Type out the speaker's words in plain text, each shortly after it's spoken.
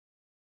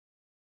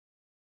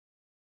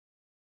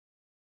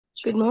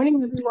Good morning,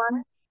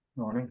 everyone.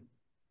 Morning.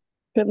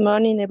 Good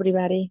morning,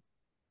 everybody.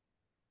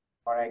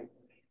 Morning.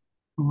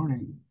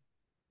 Morning.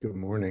 Good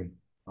morning.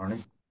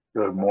 Morning.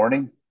 Good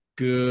morning.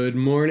 Good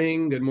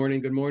morning. Good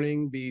morning. Good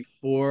morning.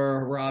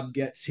 Before Rob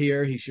gets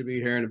here, he should be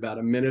here in about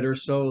a minute or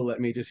so. Let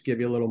me just give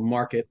you a little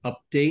market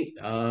update.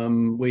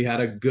 We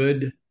had a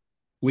good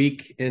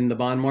week in the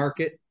bond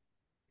market.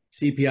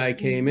 CPI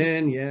came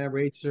in. Yeah,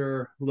 rates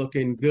are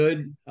looking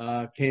good.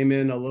 Came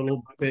in a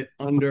little bit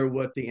under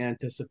what the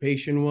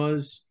anticipation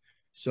was.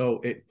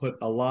 So it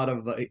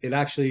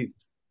actually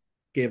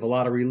gave a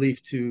lot of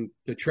relief to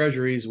the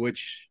treasuries,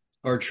 which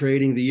are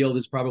trading. The yield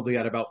is probably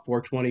at about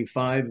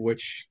 425,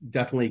 which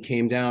definitely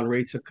came down.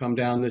 Rates have come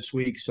down this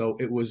week, so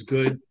it was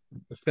good.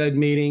 The Fed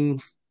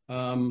meeting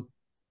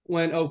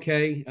went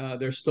okay.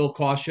 They're still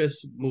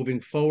cautious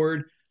moving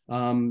forward.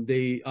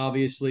 They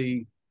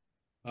obviously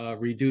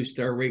reduced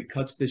their rate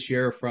cuts this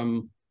year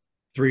from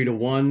 3 to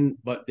 1,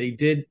 but they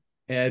did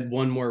add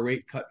one more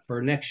rate cut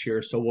for next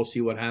year. So we'll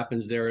see what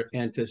happens. They're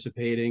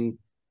anticipating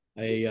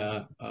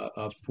a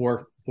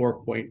four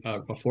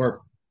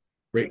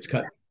rates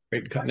cut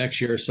rate cut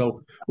next year.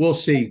 So we'll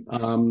see.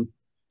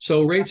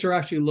 So rates are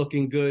actually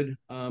looking good.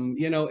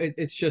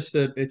 It's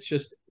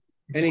just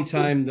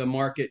anytime the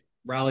market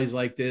rallies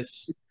like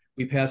this,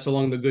 we pass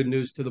along the good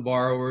news to the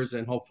borrowers,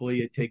 and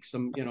hopefully it takes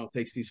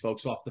these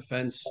folks off the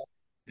fence,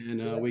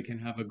 and we can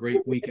have a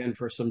great weekend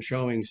for some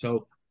showing.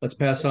 So let's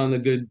pass on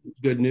the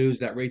good news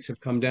that rates have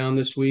come down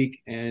this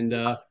week, and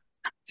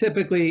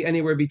typically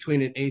anywhere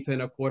between an eighth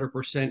and a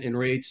quarter% in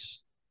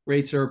rates.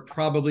 Rates are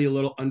probably a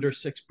little under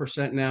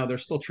 6% now. They're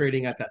still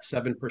trading at that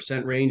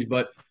 7% range,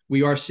 but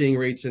we are seeing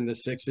rates in the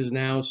sixes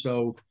now.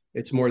 So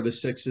it's more the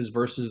sixes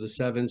versus the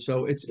seven.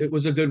 So it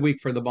was a good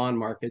week for the bond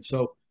market.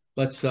 So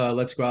let's go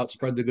out,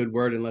 spread the good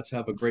word, and let's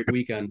have a great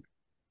weekend.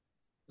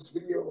 This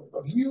video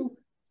of you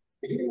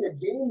hitting a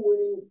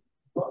game-winning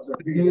buzzer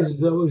Good news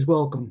is always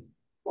welcome.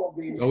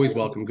 Always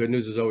welcome. Good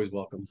news is always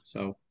welcome.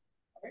 So,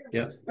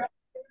 yeah.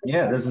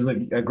 Yeah, this is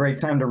a great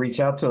time to reach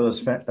out to those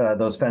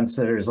fence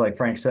sitters. Like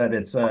Frank said,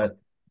 it's a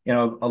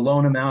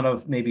loan amount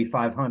of maybe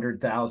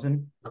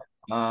 500,000,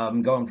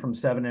 going from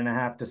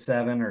 7.5 to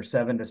 7 or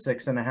 7 to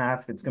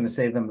 6.5. It's going to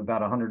save them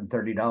about $130,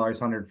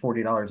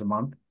 $140 a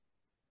month.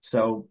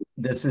 So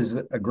this is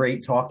a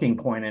great talking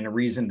point and a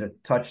reason to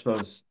touch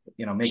those,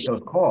 make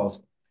those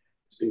calls.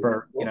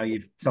 For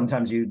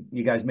sometimes you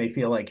guys may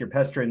feel like you're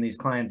pestering these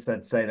clients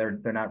that say they're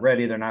not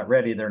ready,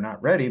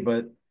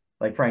 but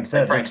like Frank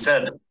said,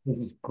 this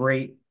is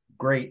great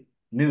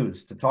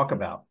news to talk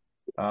about,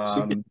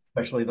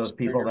 especially those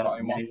people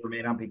that may or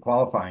may not be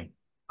qualifying,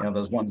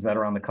 those ones that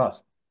are on the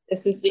cusp.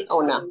 This is the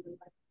owner.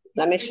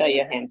 Let me show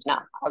you him. No,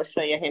 I'll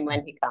show you him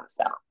when he comes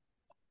out.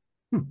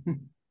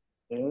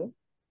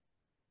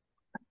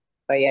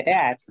 But yeah, they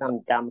had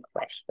some dumb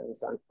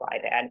questions on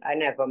Friday. I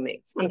never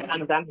make.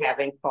 Sometimes I'm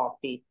having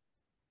coffee.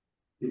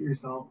 Get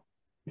yourself.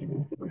 The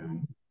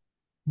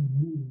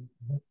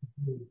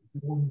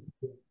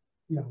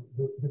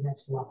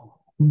next level.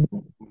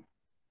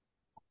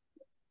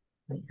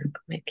 I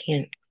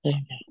can't clear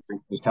that.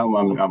 Just tell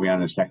them I'll be on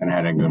in a second. I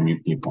had to go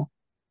mute people.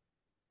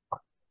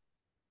 All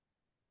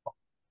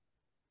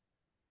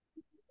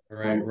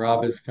right,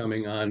 Rob is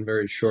coming on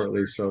very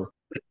shortly. So,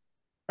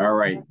 all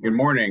right. Good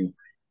morning.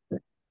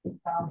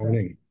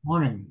 Morning.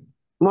 Morning.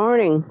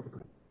 Morning.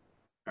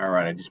 All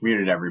right. I just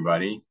muted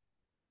everybody.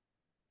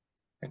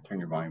 Turn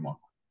your volume off.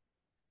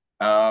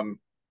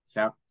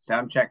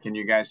 Sound check. Can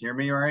you guys hear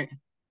me all right?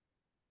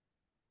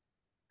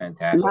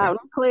 Fantastic. Loud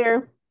and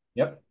clear.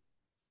 Yep.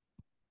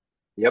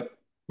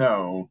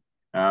 So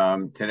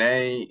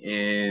today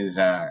is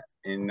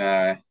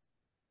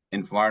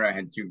in Florida. I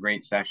had two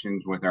great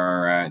sessions with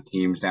our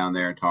teams down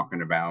there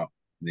talking about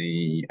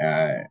the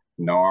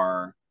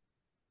NAR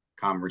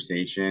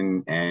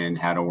conversation and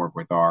how to work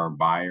with our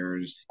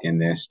buyers in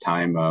this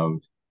time of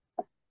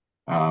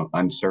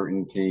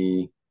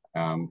uncertainty,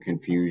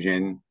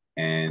 confusion,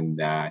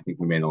 and I think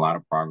we made a lot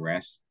of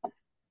progress.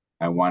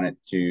 I wanted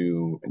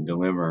to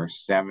deliver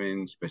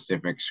 7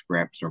 specific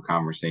scripts or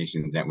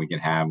conversations that we could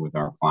have with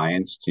our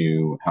clients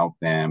to help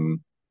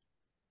them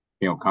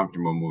feel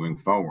comfortable moving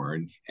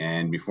forward.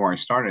 And before I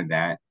started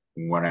that,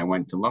 what I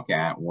went to look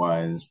at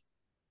was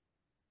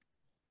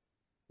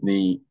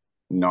the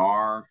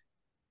NAR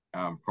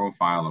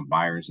profile of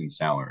buyers and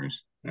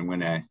sellers. I'm going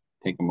to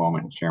take a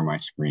moment and share my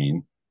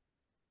screen.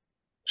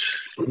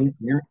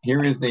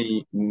 Here is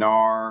the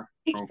NAR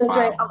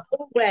profile.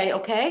 Way,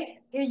 okay?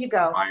 Here you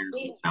go. Buyers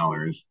and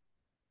sellers.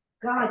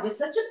 God, you're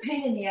such a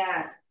pain in the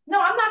ass.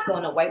 No, I'm not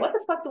going away. What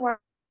the fuck do I?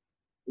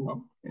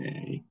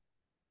 Okay.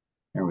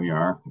 There we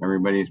are.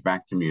 Everybody's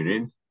back to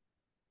muted.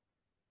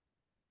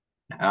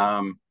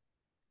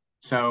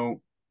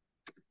 So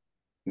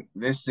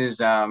this is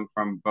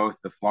from both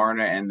the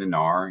Florida and the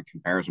NAR. It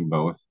compares them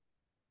both.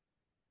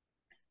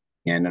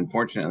 And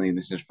unfortunately,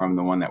 this is from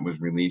the one that was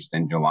released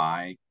in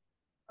July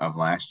of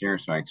last year.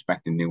 So I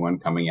expect a new one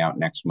coming out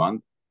next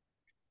month.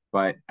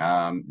 But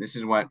this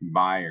is what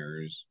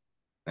buyers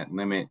that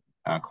limit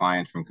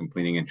clients from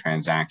completing a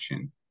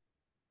transaction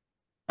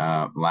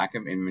lack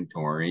of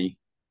inventory,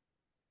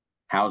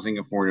 housing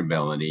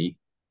affordability,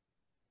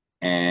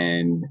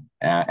 and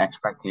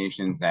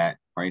expectations that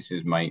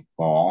prices might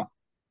fall.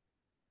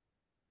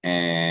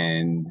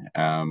 And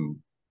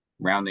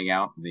rounding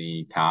out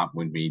the top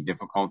would be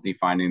difficulty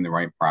finding the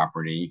right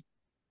property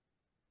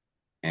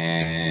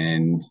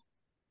and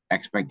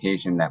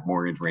expectation that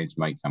mortgage rates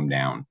might come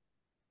down.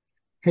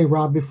 Hey,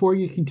 Rob, before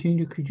you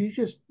continue, could you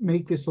just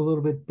make this a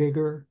little bit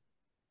bigger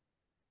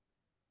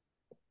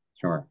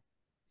Sure.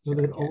 so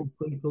that old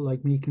people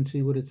like me can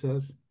see what it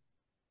says?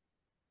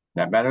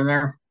 That better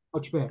there?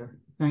 Much better.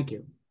 Thank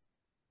you.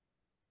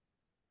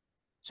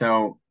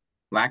 So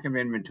lack of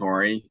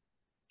inventory,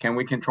 can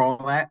we control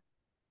that?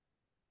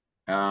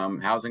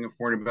 Housing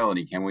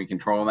affordability, can we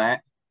control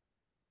that?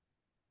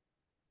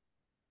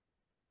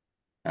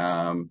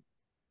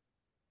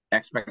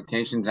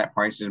 Expectations that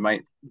prices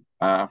might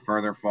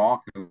further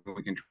fall, can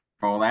we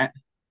control that?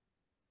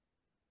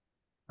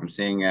 I'm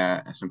seeing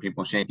some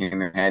people shaking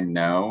their head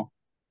no.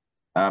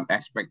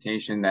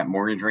 Expectation that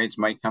mortgage rates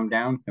might come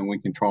down, can we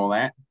control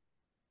that?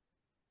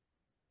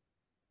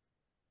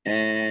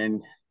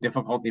 And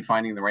difficulty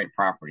finding the right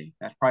property.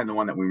 That's probably the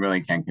one that we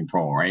really can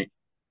control, right?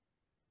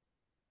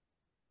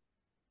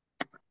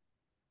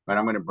 But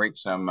I'm going to break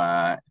some,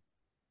 I'm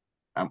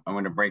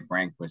going to break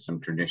rank with some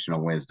traditional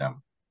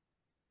wisdom.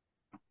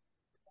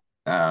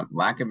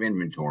 Lack of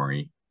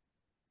inventory.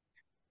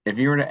 If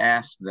you were to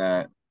ask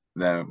the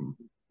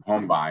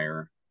home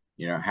buyer,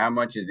 you know, how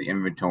much is the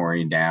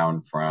inventory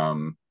down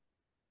from,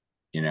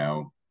 you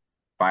know,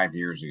 5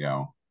 years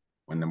ago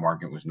when the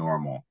market was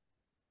normal?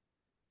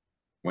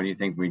 What do you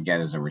think we'd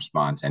get as a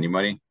response?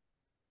 Anybody?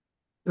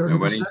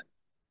 30%?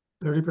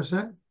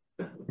 30%?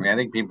 I mean, I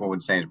think people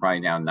would say it's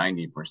probably down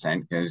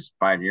 90% because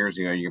 5 years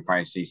ago, you could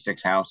probably see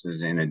 6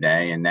 houses in a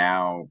day. And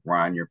now,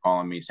 Ron, you're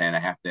calling me saying I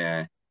have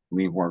to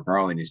leave work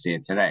early to see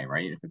it today,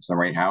 right? If it's the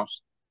right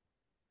house.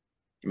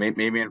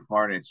 Maybe in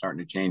Florida, it's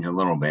starting to change a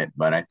little bit,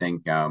 but I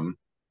think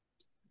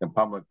the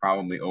public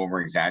probably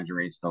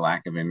over-exaggerates the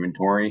lack of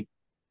inventory.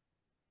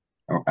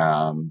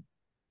 And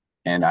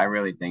I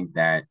really think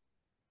that,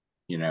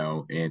 you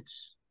know,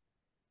 it's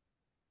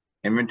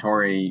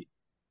inventory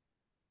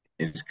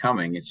is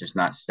coming, it's just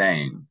not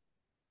staying,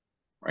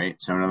 right?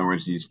 So in other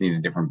words, you just need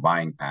a different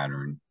buying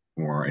pattern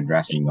for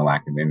addressing the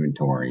lack of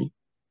inventory.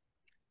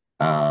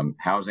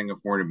 Housing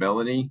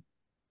affordability.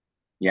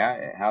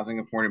 Yeah,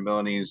 housing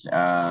affordability is,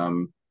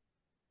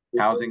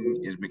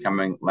 housing is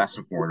becoming less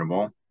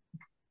affordable.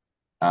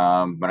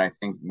 But I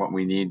think what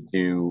we need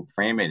to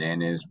frame it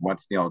in is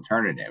what's the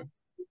alternative?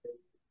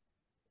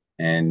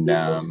 And,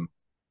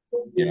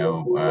 you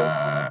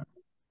know,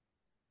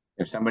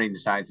 if somebody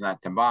decides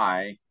not to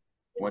buy,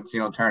 what's the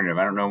alternative?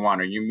 I don't know, Juan,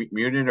 are you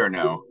muted or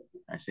no?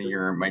 I see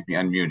you might be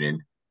unmuted.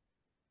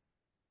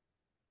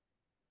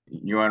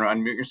 You want to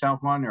unmute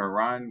yourself, Juan, or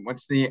Ron?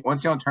 What's the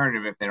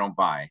alternative if they don't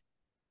buy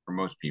for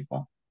most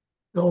people?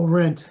 They'll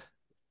rent.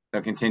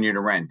 They'll continue to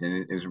rent.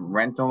 And is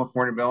rental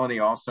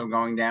affordability also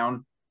going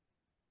down?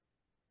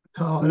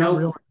 Oh, not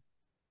really.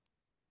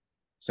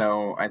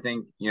 So I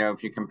think, you know,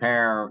 if you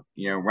compare,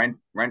 you know,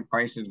 rent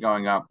prices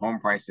going up, home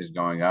prices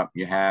going up,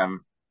 you have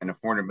an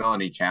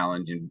affordability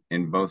challenge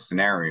in both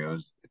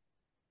scenarios.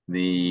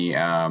 The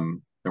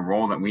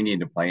role that we need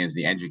to play is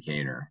the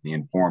educator, the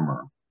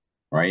informer,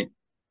 right?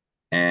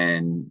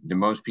 And do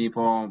most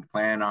people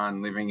plan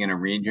on living in a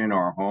region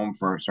or a home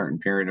for a certain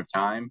period of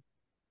time?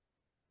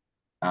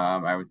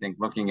 I would think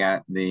looking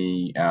at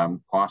the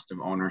cost of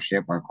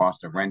ownership or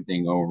cost of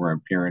renting over a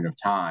period of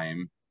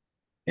time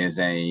is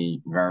a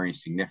very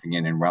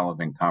significant and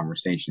relevant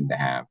conversation to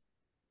have.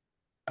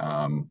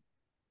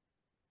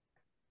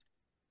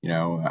 You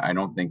know, I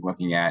don't think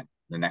looking at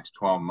the next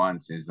 12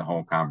 months is the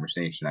whole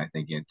conversation. I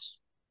think it's,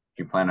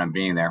 if you plan on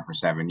being there for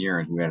 7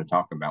 years, we got to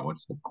talk about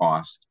what's the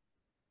cost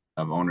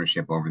of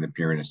ownership over the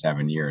period of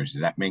 7 years.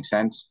 Does that make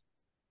sense?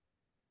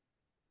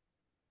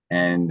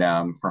 And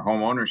for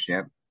home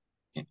ownership,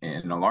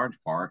 in a large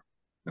part,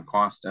 the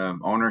cost of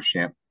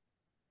ownership,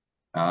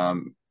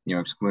 you know,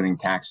 excluding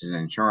taxes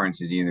and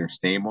insurance, is either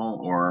stable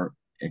or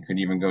it could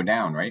even go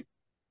down, right?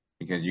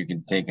 Because you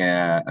can take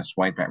a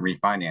swipe at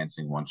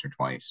refinancing once or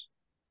twice.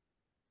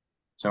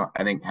 So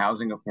I think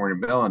housing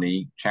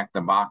affordability, check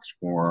the box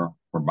for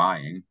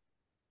buying.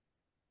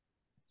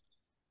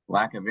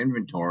 Lack of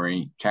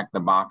inventory, check the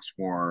box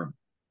for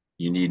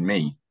you need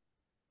me.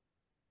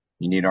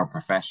 You need our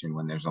profession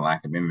when there's a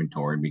lack of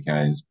inventory,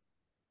 because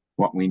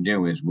what we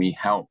do is we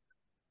help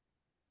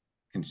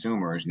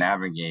consumers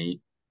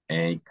navigate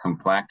a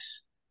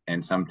complex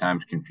and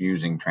sometimes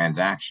confusing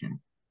transaction,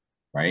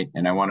 right?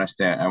 And I want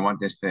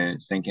this to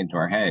sink into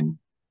our head.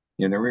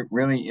 You know, there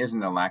really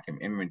isn't a lack of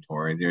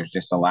inventory. There's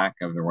just a lack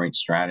of the right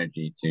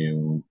strategy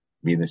to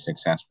be the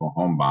successful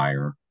home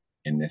buyer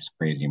in this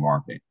crazy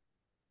market.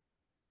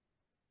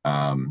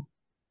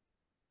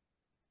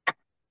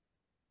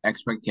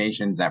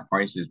 Expectations that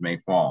prices may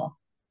fall.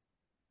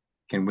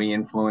 Can we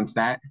influence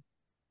that?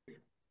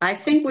 I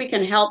think we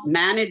can help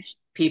manage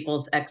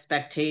people's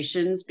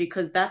expectations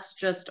because that's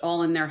just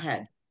all in their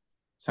head.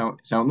 So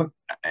look,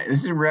 this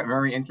is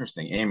very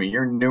interesting. Amy,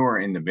 you're newer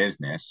in the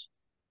business,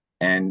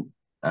 and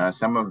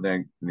some of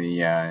the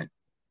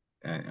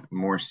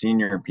more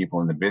senior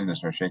people in the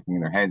business are shaking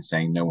their heads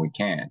saying, no, we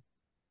can't.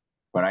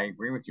 But I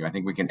agree with you. I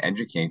think we can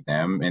educate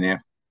them. And if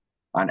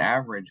on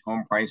average,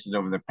 home prices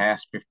over the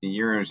past 50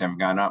 years have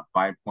gone up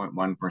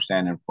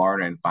 5.1% in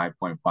Florida and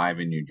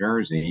 5.5% in New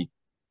Jersey,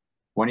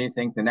 what do you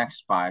think the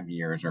next 5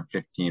 years or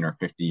 15 or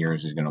 50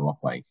 years is going to look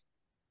like?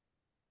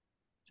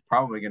 It's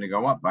probably going to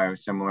go up by a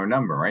similar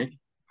number, right?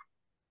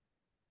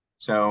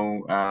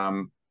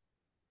 So,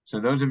 so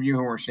those of you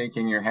who are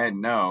shaking your head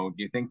no,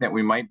 do you think that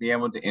we might be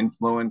able to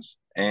influence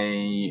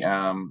a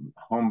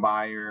home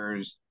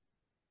buyer's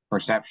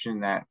perception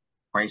that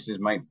prices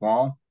might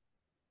fall?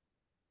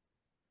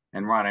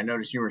 And Ron, I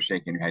noticed you were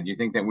shaking your head. Do you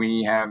think that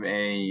we have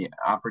a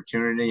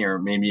opportunity or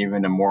maybe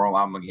even a moral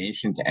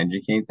obligation to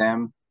educate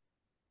them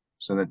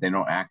so that they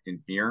don't act in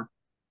fear?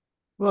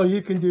 Well,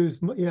 you can do,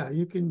 yeah,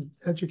 you can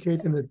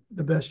educate them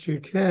the best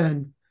you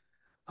can.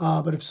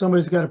 But if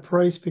somebody's got a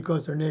price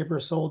because their neighbor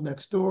sold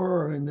next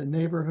door or in the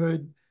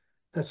neighborhood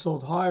that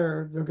sold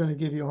higher, they're going to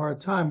give you a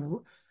hard time.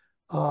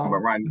 But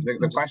Ron,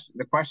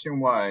 the question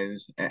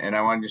was, and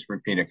I want to just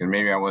repeat it because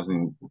maybe I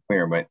wasn't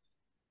clear, but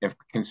if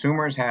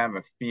consumers have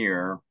a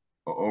fear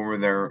over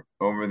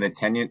the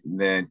tenure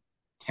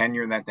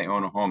that they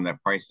own a home,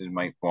 that prices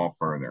might fall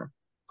further.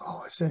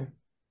 Oh, I see.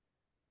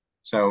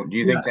 So do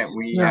you think that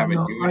we have a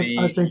duty?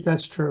 I think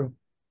that's true.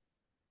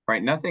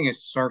 Right, nothing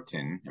is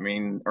certain. I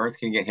mean, Earth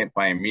can get hit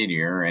by a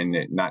meteor and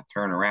it not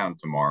turn around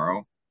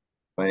tomorrow,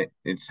 but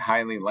it's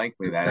highly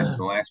likely that in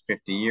the last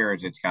 50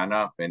 years it's gone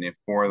up. And if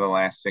 4 of the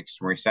last 6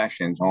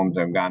 recessions, homes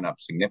have gone up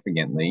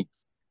significantly,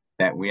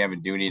 that we have a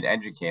duty to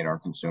educate our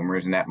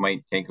consumers, and that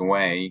might take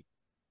away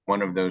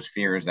one of those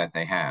fears that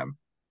they have.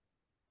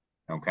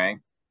 Okay.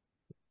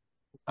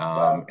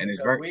 Well, and it's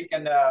so very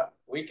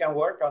we can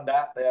work on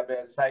that.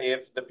 Say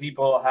if the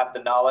people have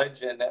the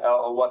knowledge and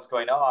what's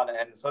going on,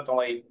 and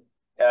certainly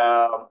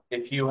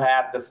if you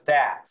have the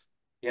stats,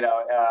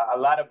 a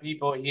lot of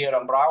people here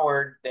in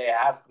Broward, they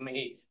asked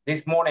me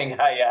this morning.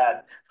 I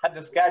had a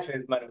discussion,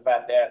 as a matter of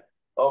fact, there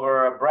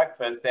over a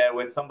breakfast there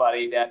with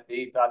somebody that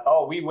he thought,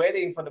 oh, we're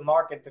waiting for the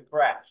market to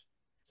crash.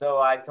 So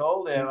I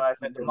told him, I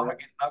said, the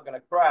market's not going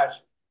to crash.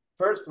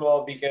 First of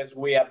all, because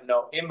we have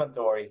no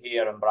inventory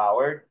here in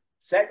Broward.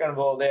 Second of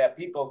all, there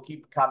people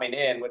keep coming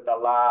in with a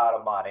lot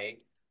of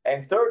money.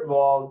 And third of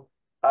all,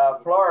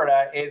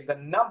 Florida is the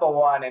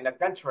 #1 in the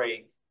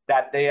country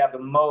that they have the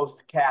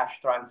most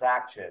cash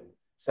transaction.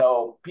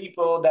 So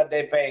people that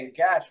they're paying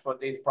cash for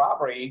these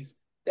properties,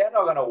 they're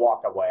not going to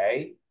walk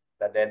away.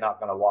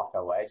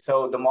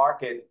 So the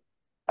market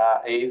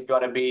is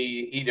going to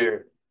be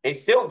either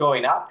it's still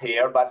going up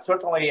here, but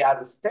certainly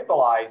has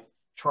stabilized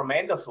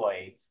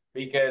tremendously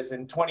because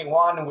in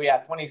 21 we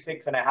had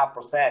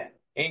 26.5%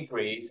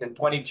 increase. In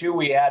 22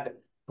 we had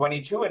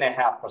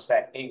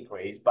 22.5%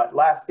 increase, but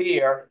last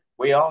year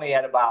we only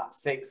had about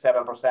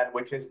 6-7%,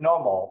 which is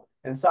normal.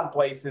 In some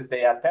places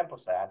they had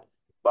 10%,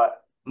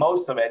 but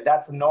most of it,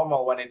 that's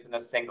normal when it's in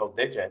a single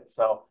digit.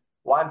 So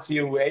once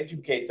you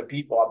educate the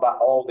people about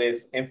all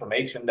this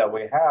information that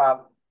we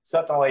have,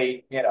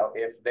 certainly,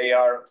 if they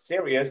are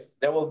serious,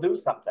 they will do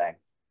something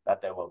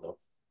that they will do.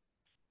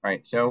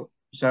 Right. So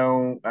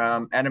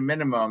at a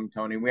minimum,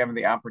 Tony, we have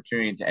the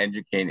opportunity to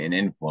educate and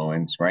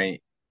influence,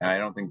 right? I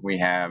don't think we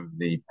have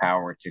the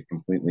power to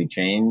completely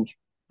change.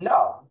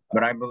 No.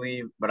 But I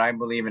believe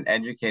an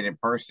educated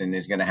person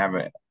is going to have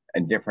a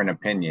different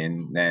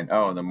opinion than,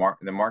 oh, the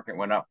market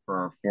went up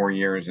for 4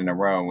 years in a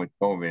row with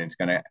COVID. It's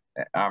going to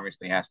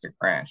obviously has to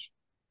crash.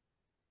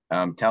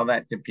 Tell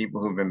that to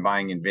people who've been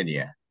buying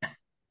NVIDIA.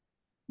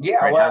 Yeah.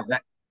 Right? Well,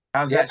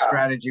 how's that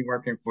strategy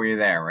working for you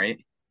there, right?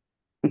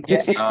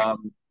 Yeah.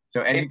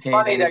 So educating. It's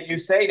funny that you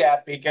say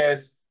that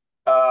because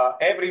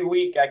every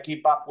week I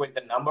keep up with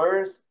the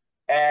numbers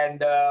and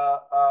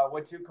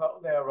what you call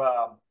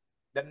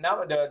the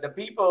number, the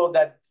people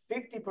that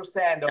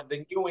 50% of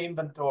the new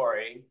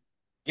inventory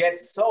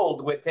gets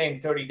sold within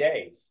 30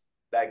 days.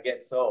 That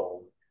gets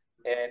sold,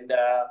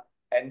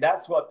 and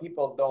that's what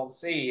people don't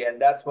see,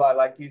 and that's why,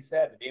 like you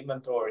said, the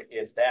inventory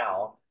is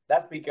down.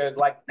 That's because,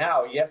 like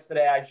now,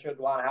 yesterday I showed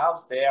one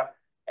house there.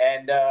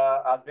 And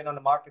I've been on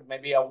the market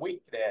maybe a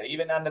week there,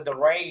 even under the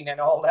rain and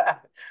all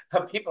that.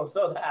 People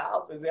saw the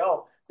house and say,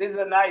 oh, this is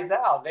a nice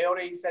house. They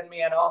already sent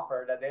me an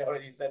offer.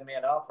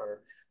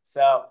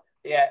 So,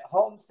 yeah,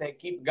 homes, they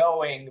keep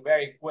going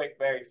very quick,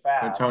 very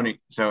fast. So,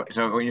 Tony, so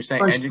when you're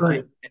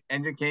saying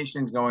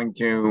education is going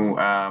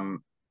to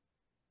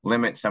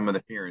limit some of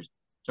the fears.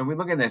 So we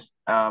look at this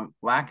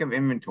lack of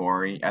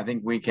inventory. I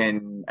think we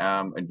can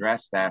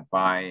address that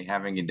by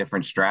having a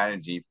different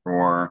strategy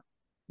for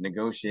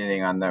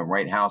negotiating on the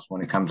right house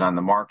when it comes on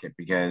the market,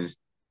 because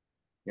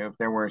if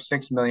there were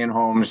 6 million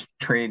homes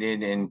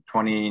traded in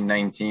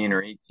 2019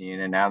 or 18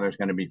 and now there's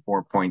going to be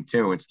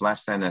 4.2, it's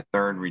less than a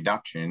third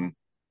reduction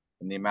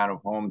in the amount of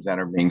homes that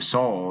are being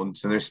sold.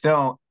 So there's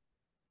still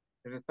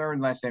there's a third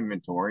less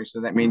inventory.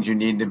 So that means you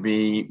need to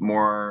be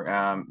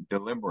more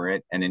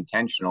deliberate and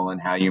intentional in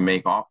how you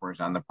make offers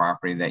on the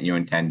property that you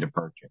intend to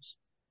purchase.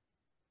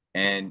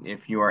 And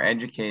if you are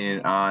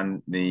educated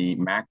on the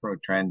macro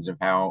trends of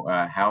how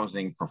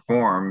housing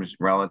performs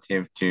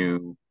relative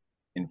to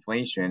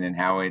inflation and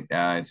how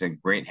it's a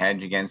great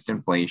hedge against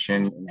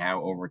inflation and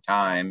how over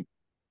time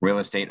real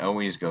estate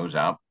always goes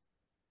up,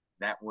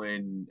 that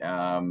would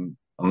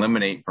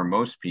eliminate for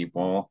most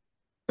people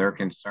their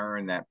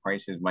concern that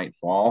prices might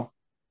fall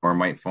or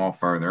might fall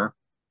further.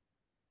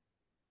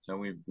 So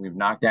we've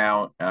knocked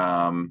out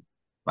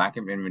lack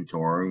of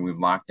inventory. We've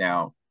locked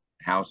out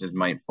houses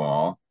might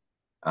fall.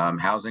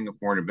 Housing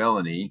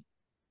affordability.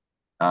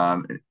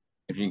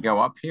 If you go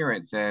up here,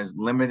 it says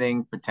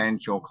limiting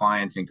potential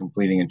clients in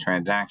completing a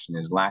transaction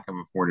is lack of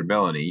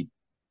affordability.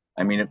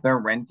 I mean, if they're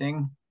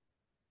renting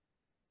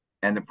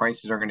and the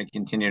prices are going to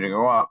continue to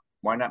go up,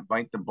 why not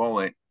bite the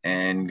bullet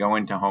and go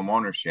into home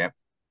ownership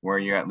where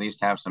you at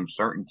least have some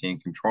certainty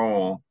and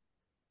control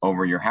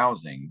over your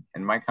housing?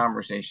 And my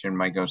conversation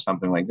might go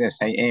something like this.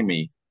 Hey,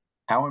 Amy,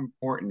 how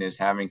important is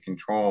having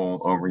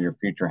control over your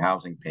future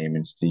housing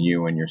payments to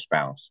you and your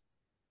spouse?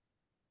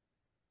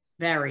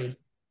 Very.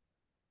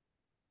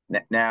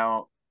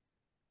 Now,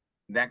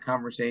 that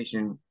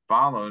conversation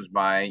follows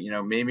by,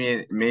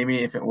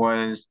 maybe if it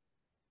was,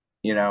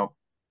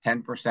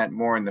 10%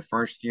 more in the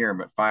first year,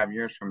 but 5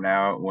 years from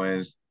now it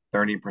was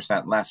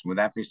 30% less. Would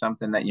that be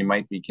something that you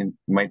might be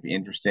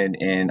interested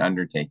in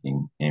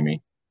undertaking,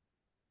 Amy?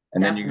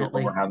 And Definitely. then you go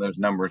over how those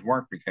numbers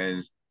work,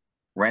 because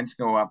rents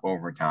go up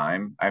over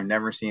time. I've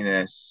never seen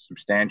a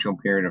substantial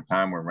period of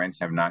time where rents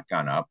have not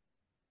gone up.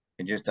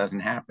 It just doesn't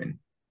happen.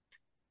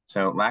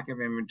 So lack of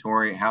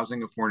inventory,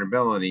 housing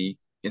affordability,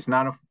 it's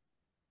less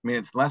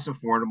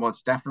affordable.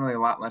 It's definitely a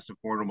lot less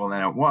affordable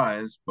than it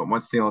was, but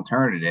what's the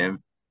alternative?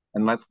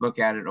 And let's look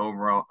at it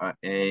over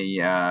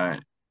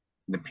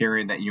the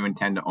period that you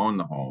intend to own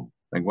the home.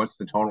 Like, what's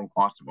the total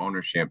cost of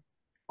ownership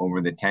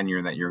over the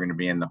tenure that you're going to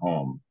be in the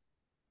home?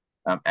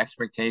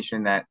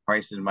 Expectation that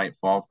prices might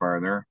fall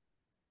further.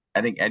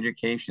 I think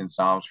education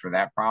solves for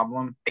that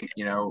problem.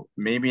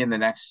 Maybe in the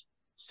next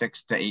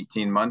 6 to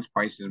 18 months,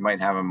 prices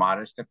might have a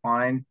modest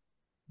decline,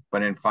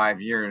 but in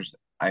 5 years,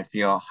 I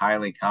feel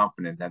highly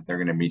confident that they're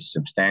going to be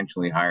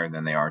substantially higher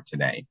than they are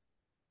today.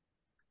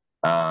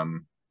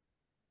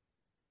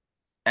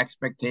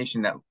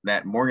 Expectation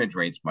that mortgage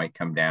rates might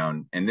come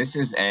down, and this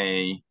is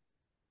a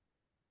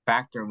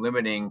factor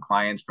limiting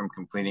clients from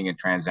completing a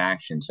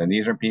transaction. So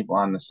these are people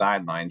on the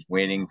sidelines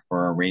waiting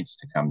for rates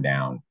to come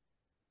down.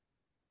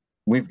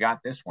 We've got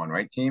this one,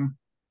 right, team?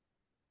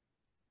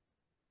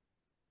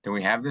 Do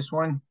we have this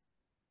one?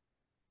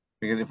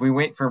 Because if we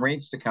wait for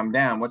rates to come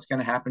down, what's going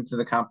to happen to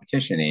the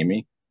competition,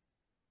 Amy?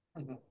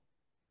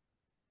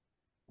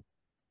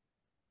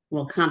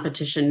 Well,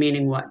 competition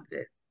meaning what?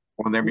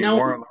 Will there be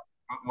more?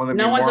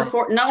 No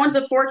one's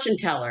a fortune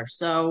teller.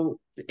 So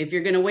if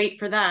you're going to wait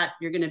for that,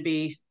 you're going to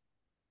be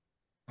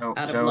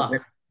out of luck.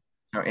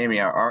 So Amy,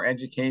 our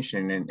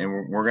education, and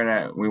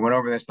we went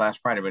over this last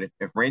Friday, but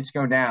if rates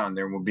go down,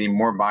 there will be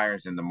more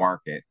buyers in the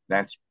market.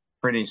 That's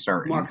pretty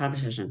certain. More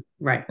competition,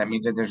 right? That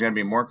means that there's going to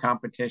be more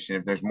competition.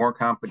 If there's more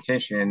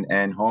competition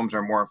and homes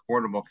are more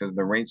affordable because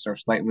the rates are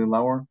slightly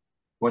lower,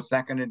 what's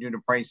that going to do to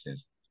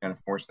prices? It's going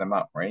to force them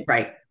up, right?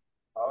 Right.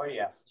 Oh,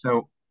 yes.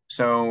 So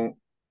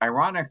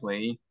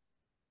ironically,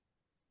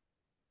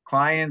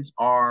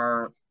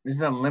 this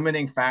is a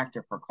limiting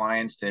factor for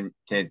clients to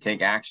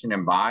take action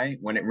and buy,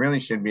 when it really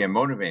should be a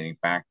motivating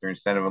factor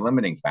instead of a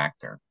limiting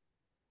factor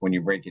when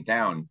you break it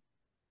down.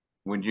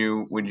 Would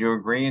you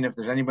agree? And if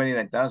there's anybody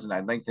that doesn't,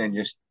 I'd like to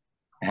just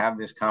have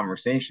this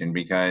conversation,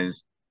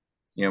 because,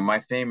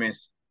 my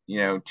famous,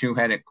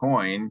 two-headed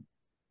coin,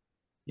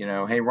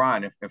 hey,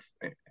 Ron,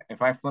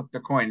 if I flip the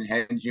coin,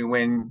 heads you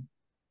win,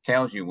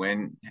 tails you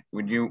win,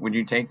 would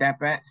you take that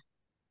bet?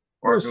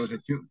 Or if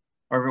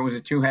it was a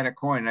two-headed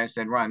coin, and I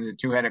said, Ron, it's a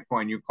two-headed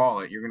coin, you call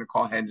it, you're going to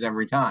call heads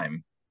every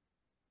time.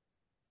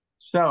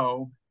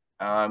 So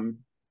the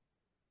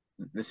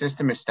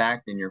system is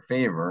stacked in your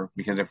favor,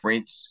 because if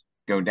rates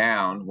go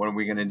down, what are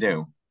we going to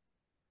do?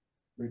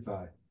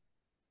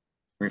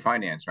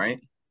 Refinance, right?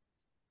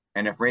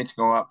 And if rates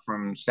go up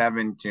from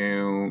 7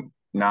 to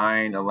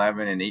 9,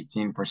 11, and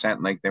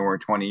 18% like they were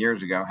 20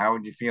 years ago, how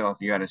would you feel if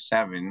you had a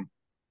 7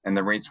 and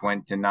the rates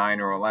went to 9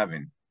 or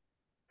 11?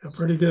 That's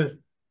pretty good.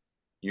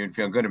 You'd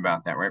feel good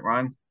about that, right,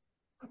 Ron?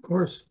 Of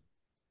course.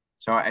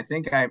 So I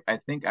think I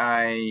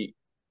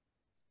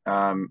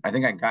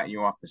got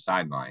you off the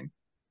sideline.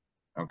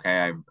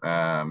 Okay,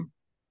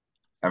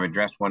 I've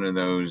addressed one of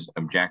those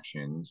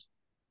objections.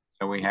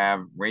 So we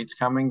have rates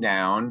coming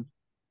down,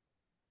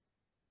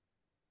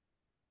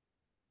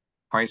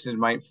 prices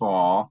might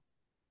fall,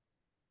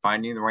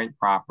 finding the right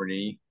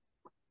property,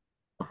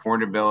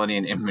 affordability,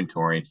 and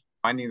inventory.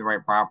 Finding the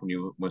right property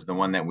was the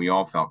one that we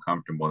all felt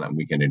comfortable that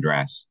we could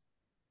address.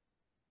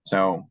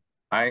 So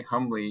I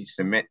humbly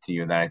submit to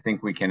you that I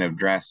think we can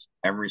address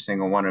every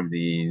single one of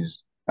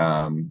these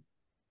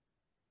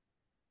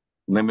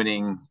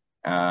limiting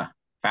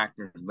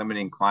factors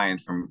limiting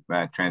clients from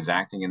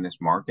transacting in this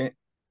market,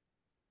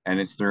 and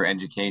it's through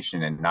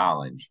education and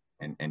knowledge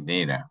and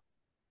data.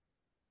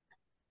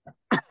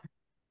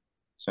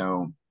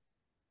 So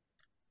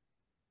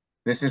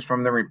this is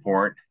from the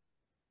report.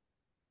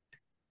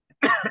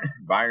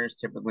 Buyers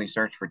typically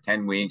search for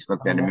 10 weeks,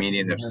 looked at a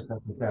median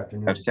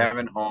of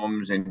 7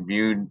 homes and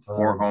viewed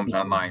 4 homes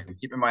online.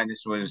 Keep in mind,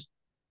 this was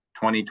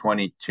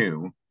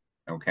 2022,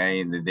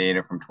 okay, the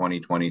data from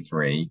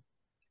 2023.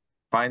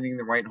 Finding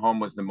the right home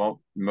was the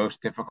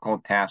most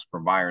difficult task for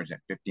buyers at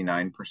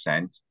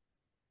 59%.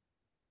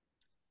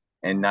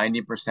 And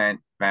 90%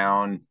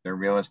 found their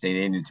real estate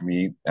agent to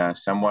be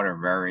somewhat or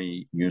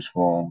very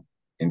useful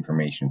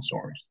information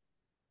source.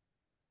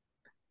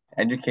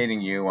 Educating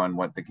you on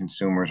what the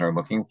consumers are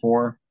looking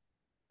for.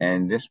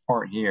 And this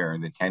part here,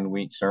 the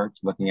 10-week search,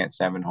 looking at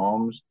 7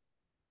 homes,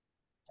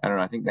 I don't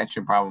know, I think that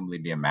should probably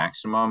be a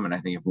maximum. And I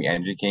think if we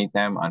educate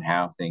them on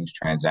how things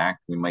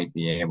transact, we might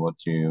be able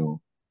to,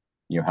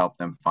 help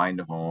them find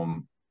a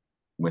home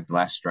with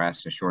less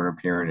stress, a shorter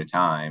period of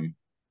time.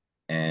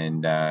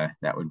 And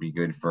that would be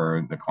good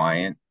for the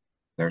client,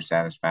 their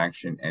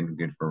satisfaction, and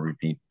good for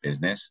repeat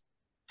business.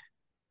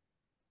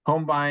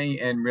 Home buying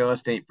and real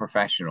estate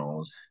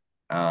professionals.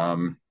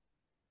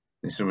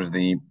 This was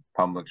the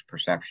public's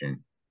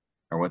perception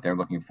or what they're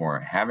looking for.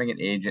 Having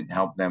an agent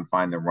help them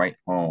find the right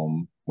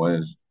home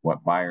was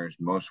what buyers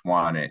most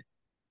wanted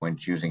when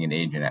choosing an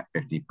agent at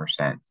 50%.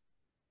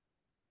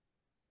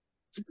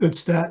 It's a good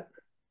stat.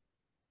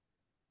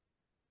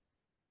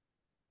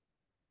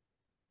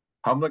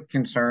 Public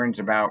concerns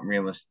about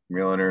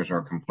realtors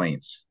or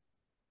complaints.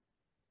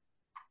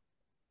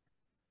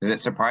 Does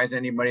it surprise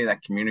anybody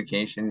that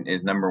communication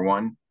is number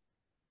one?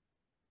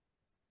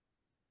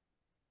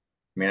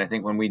 I mean, I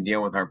think when we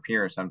deal with our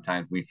peers,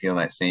 sometimes we feel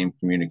that same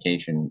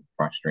communication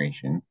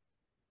frustration.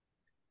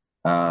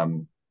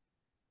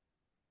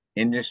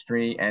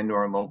 Industry and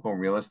or local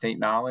real estate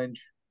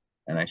knowledge,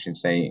 and I should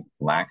say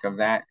lack of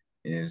that,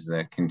 is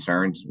the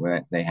concerns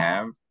that they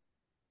have.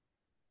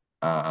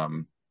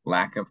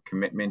 Lack of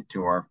commitment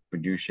to our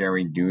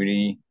fiduciary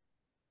duty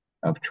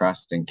of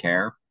trust and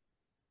care,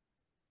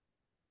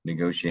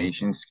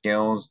 negotiation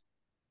skills,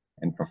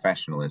 and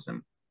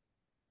professionalism.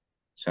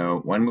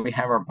 So when we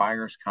have our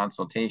buyer's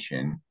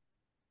consultation,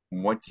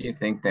 what do you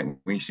think that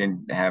we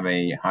should have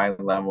a high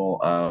level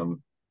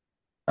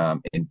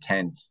of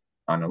intent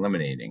on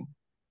eliminating?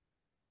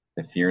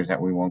 The fears that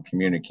we won't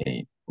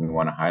communicate. We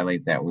want to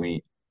highlight that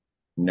we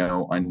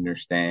know,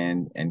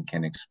 understand, and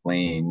can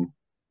explain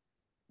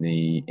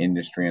the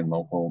industry and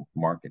local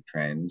market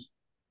trends.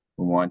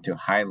 We want to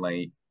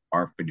highlight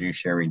our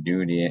fiduciary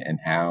duty and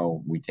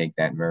how we take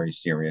that very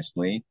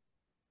seriously.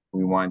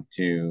 We want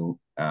to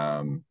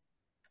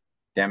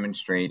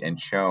demonstrate and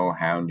show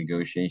how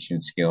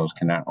negotiation skills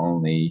can not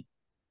only,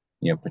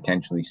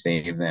 potentially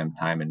save them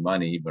time and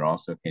money, but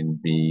also can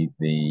be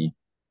the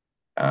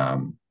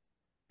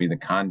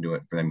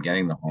conduit for them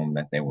getting the home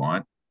that they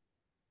want.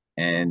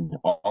 And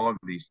all of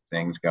these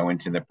things go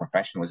into the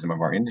professionalism of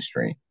our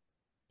industry.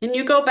 Can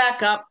you go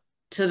back up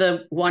to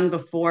the one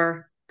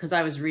before? Because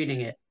I was reading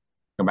it.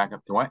 Go back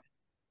up to what?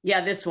 Yeah,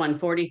 this one,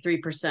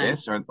 43%.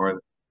 This or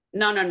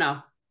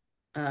No.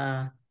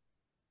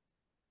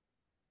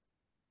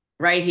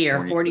 Right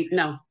here, 40.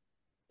 No,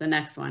 the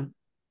next one.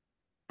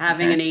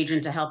 Having an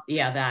agent to help.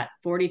 Yeah, that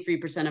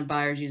 43% of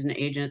buyers use an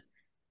agent.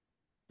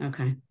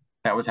 Okay.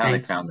 That was how they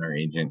found their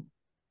agent.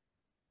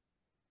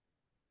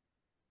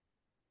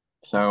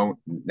 So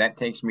that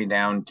takes me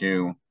down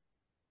to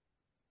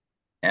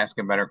ask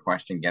a better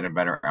question, get a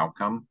better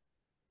outcome.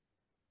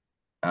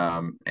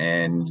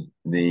 And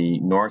the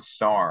North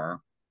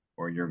Star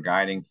or your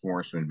guiding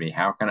force would be,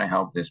 how can I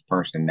help this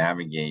person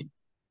navigate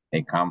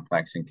a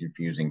complex and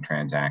confusing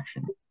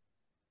transaction?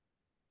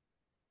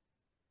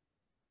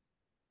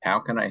 How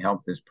can I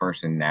help this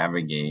person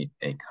navigate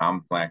a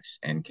complex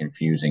and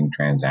confusing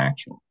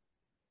transaction?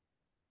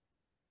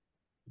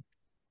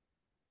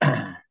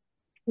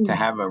 To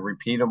have a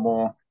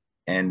repeatable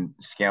and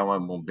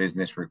scalable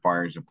business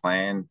requires a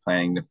plan.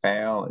 Planning to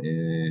fail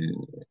is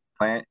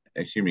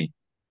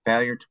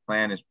failure to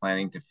plan is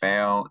planning to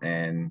fail,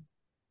 and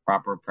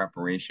proper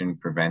preparation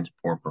prevents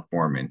poor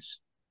performance.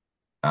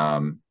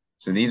 So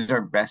these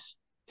are best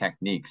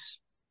techniques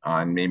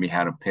on maybe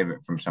how to pivot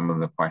from some of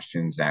the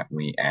questions that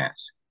we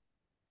ask.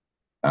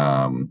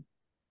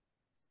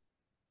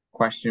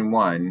 Question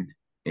 1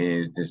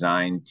 is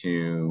designed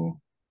to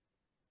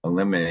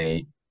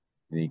eliminate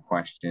the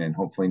question, and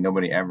hopefully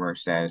nobody ever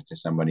says to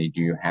somebody, do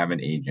you have an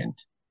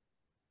agent?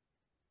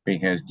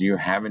 Because do you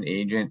have an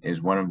agent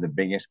is one of the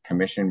biggest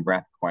commission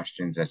breath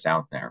questions that's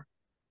out there,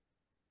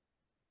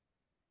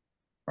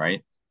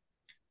 right?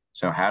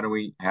 So how do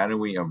we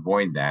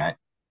avoid that?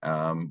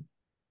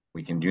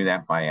 We can do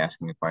that by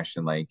asking a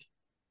question like,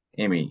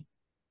 Amy,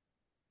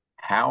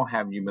 how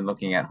have you been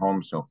looking at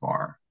homes so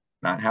far?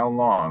 Not how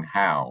long,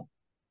 how?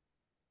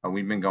 Oh,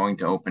 we've been going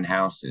to open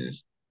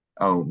houses.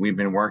 Oh, we've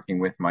been working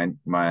with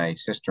my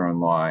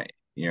sister-in-law,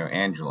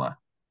 Angela.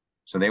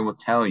 So they will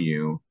tell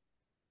you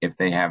if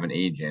they have an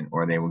agent,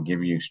 or they will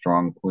give you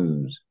strong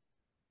clues.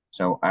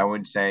 So I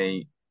would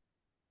say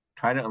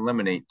try to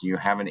eliminate, do you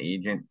have an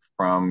agent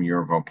from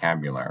your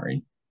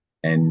vocabulary,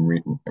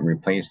 and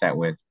replace that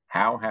with,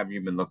 how have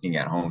you been looking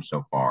at homes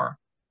so far?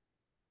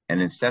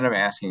 And instead of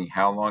asking,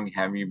 how long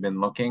have you been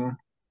looking?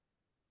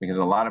 Because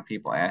a lot of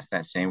people ask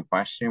that same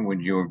question.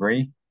 Would you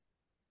agree?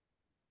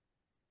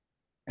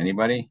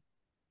 Anybody?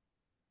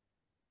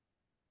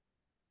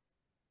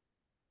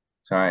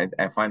 So I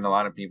find a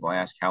lot of people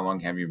ask, how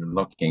long have you been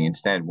looking?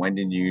 Instead, when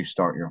did you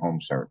start your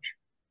home search?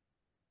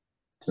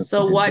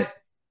 So what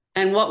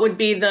would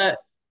be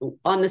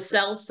on the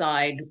sell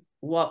side,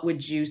 what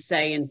would you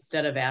say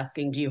instead of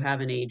asking, do you have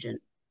an agent?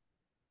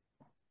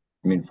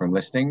 I mean, for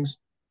listings?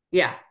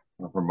 Yeah.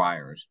 Or for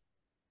buyers?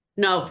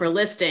 No, for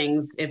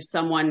listings, if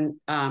someone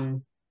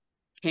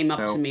came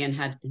up to me and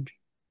had.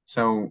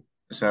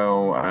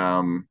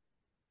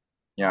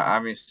 Yeah,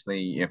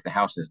 obviously, if the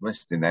house is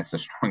listed, that's a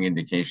strong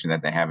indication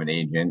that they have an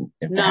agent.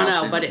 If the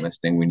house isn't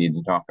listing, we need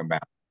to talk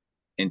about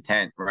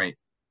intent, right?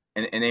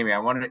 And Amy, I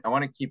want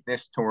to keep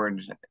this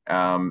towards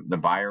the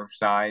buyer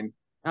side,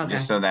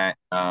 just so that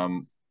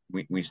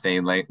we stay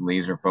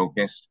laser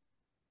focused.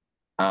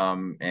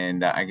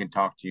 And I can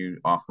talk to you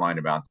offline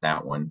about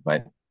that one.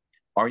 But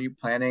are you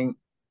planning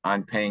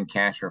on paying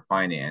cash or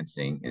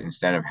financing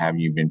instead of have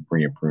you been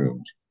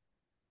pre-approved?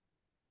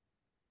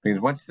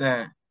 Because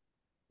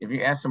if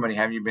you ask somebody,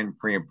 have you been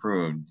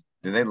pre-approved,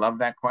 do they love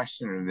that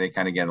question, or do they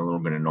kind of get a little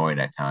bit annoyed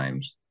at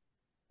times?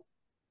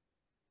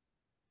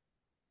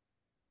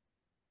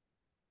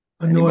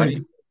 Annoyed.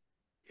 Anybody?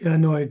 Yeah,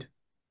 annoyed.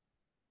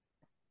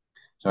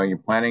 So you're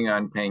planning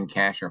on paying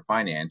cash or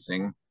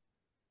financing.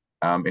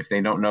 If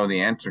they don't know the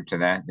answer to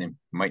that, they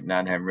might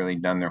not have really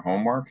done their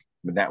homework,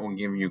 but that will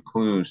give you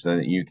clues so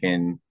that you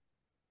can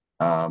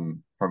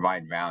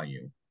provide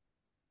value.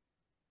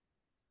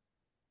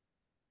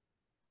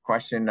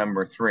 Question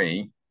number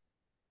 3,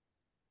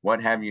 what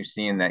have you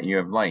seen that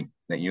you liked?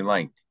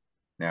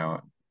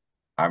 Now,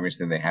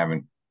 obviously they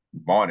haven't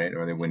bought it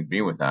or they wouldn't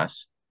be with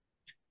us.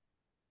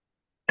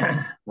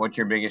 What's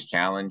your biggest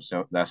challenge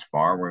thus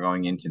far? We're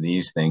going into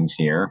these things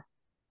here,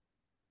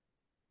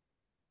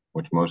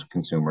 which most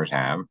consumers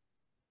have.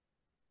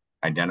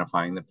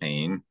 Identifying the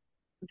pain.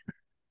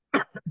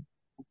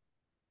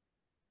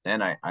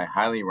 Then I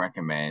highly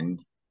recommend,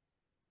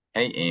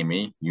 hey,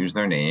 Amy, use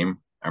their name.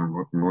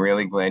 I'm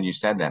really glad you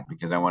said that,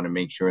 because I want to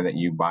make sure that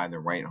you buy the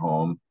right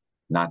home,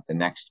 not the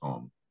next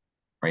home,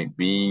 right?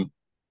 Be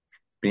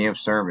of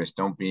service.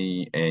 Don't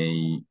be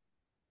a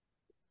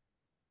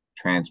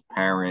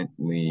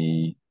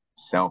transparently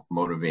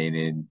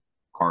self-motivated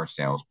car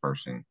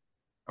salesperson,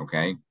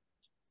 okay?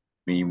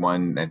 Be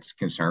one that's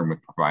concerned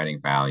with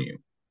providing value.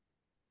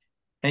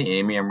 Hey,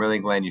 Amy, I'm really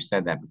glad you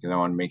said that, because I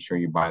want to make sure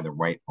you buy the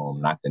right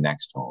home, not the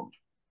next home.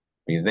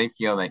 Because they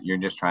feel that you're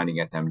just trying to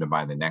get them to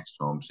buy the next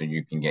home so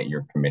you can get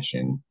your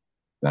commission,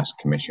 thus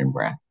commission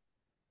breath.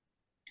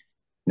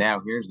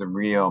 Now, here's the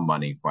real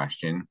money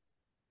question.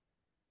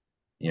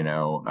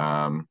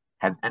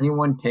 Has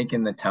anyone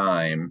taken the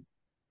time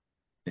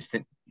to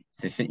sit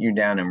you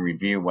down and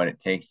review what it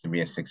takes to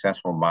be a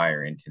successful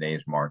buyer in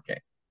today's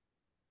market?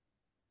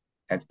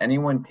 Has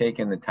anyone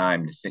taken the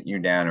time to sit you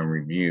down and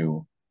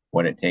review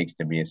what it takes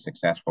to be a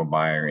successful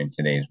buyer in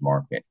today's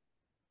market?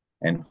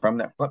 And from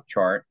that flip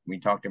chart, we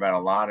talked about a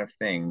lot of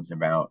things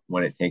about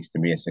what it takes to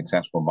be a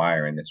successful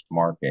buyer in this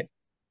market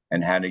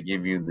and how to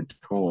give you the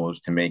tools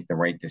to make the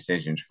right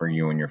decisions for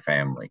you and your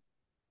family,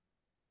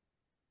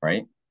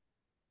 right?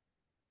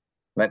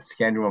 Let's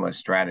schedule a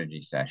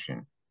strategy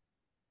session.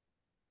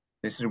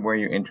 This is where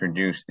you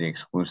introduce the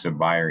exclusive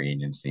buyer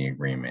agency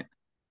agreement.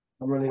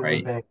 I'm running to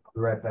the bank. I'll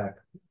be right back.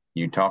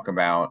 You talk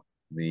about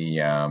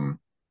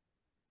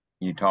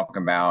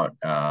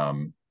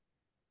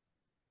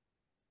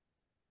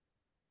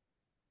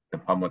the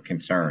public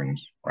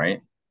concerns,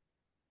 right?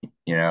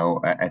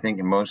 I think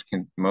in most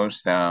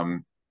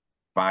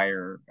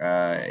buyer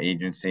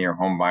agency or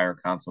home buyer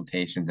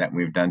consultations that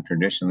we've done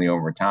traditionally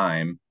over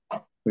time,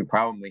 we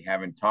probably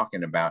haven't talked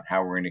about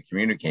how we're going to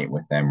communicate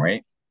with them,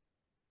 right?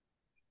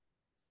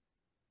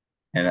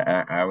 And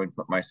I would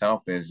put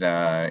myself as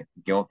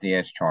guilty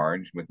as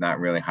charged with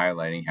not really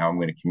highlighting how I'm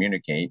going to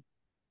communicate.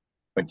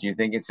 But do you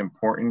think it's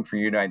important for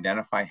you to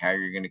identify how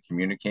you're going to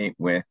communicate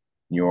with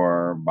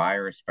your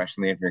buyer,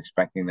 especially if you're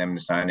expecting them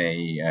to sign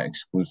a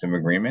exclusive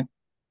agreement?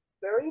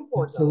 Very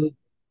important. Absolutely.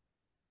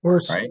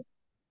 Worse. Right?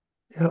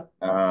 Yep.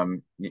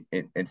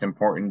 It's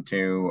important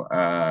to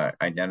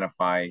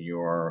identify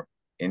your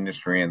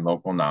industry and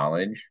local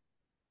knowledge.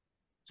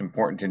 It's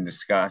important to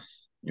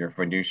discuss your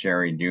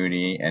fiduciary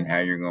duty and how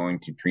you're going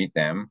to treat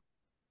them,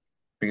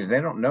 because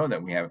they don't know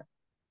that we have.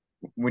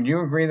 Would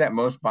you agree that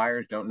most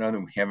buyers don't know that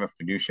we have a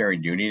fiduciary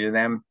duty to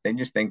them? They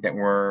just think that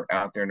we're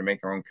out there to make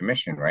our own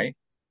commission, right?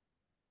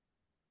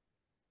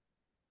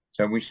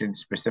 So we should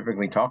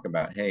specifically talk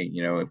about, hey,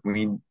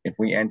 if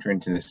we enter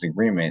into this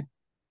agreement,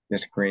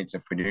 this creates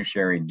a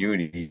fiduciary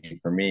duty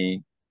for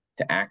me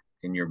to act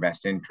in your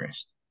best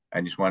interest.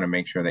 I just want to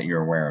make sure that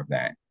you're aware of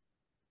that.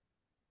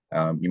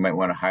 You might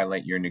want to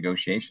highlight your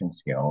negotiation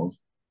skills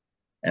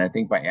And I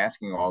think by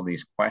asking all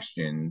these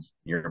questions,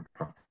 your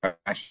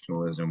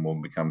professionalism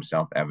will become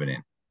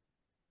self-evident.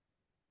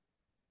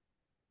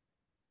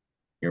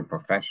 Your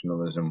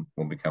professionalism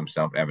will become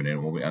self-evident.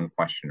 It will be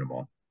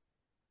unquestionable.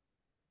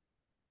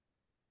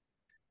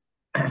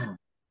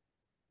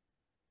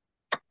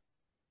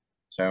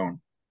 So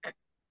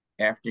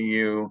after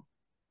you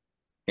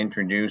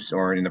introduce,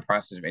 or in the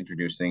process of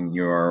introducing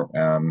your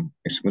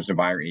exclusive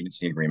buyer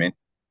agency agreement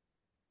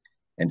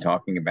and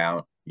talking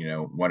about,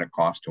 what it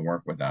costs to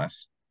work with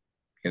us,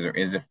 because there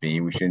is a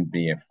fee, we shouldn't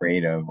be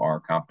afraid of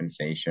our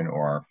compensation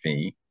or our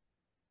fee.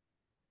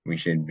 We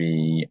should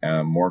be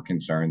more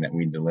concerned that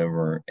we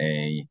deliver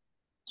a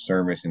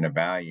service and a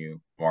value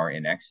far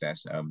in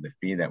excess of the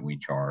fee that we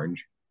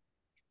charge.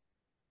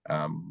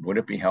 Would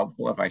it be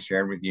helpful if I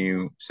shared with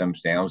you some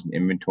sales and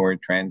inventory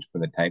trends for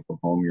the type of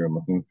home you're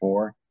looking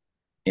for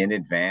in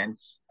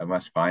advance of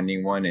us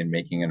finding one and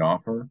making an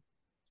offer?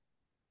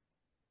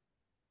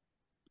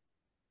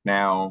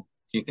 Now,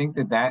 do you think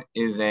that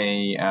is do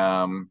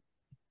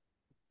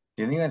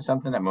you think that's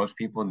something that most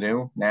people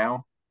do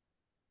now?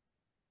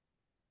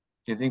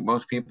 Do you think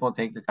most people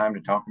take the time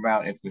to talk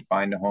about, if we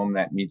find a home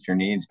that meets your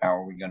needs, how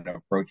are we going to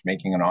approach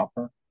making an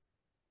offer?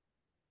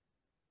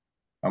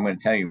 I'm going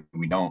to tell you,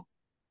 we don't.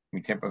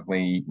 We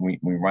typically, we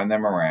run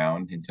them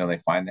around until they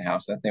find the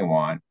house that they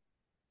want.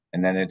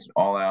 And then it's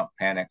all out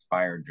panic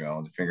fire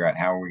drill to figure out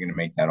how are we going to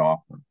make that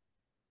offer.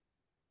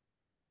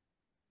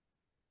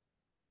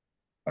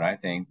 But I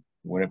think,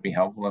 would it be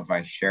helpful if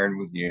I shared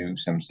with you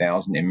some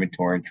sales and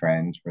inventory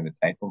trends for the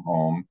type of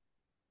home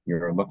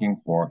you're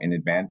looking for in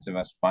advance of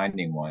us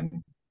finding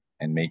one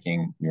and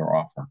making your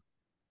offer?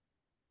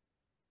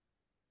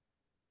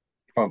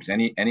 Folks,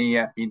 any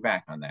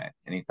feedback on that?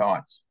 Any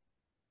thoughts?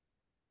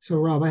 So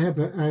Rob, I have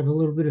a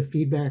little bit of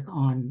feedback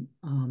on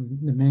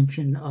the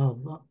mention of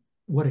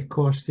what it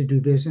costs to do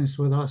business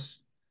with us.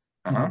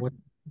 What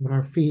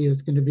our fee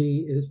is going to be,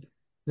 is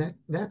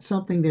that's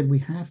something that we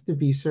have to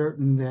be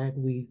certain that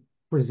we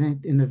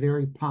present in a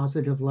very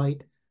positive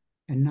light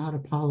and not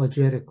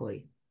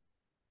apologetically.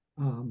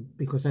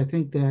 Because I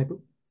think that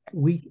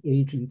weak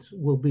agents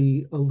will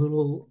be a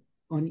little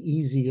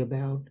uneasy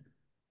about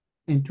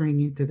entering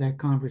into that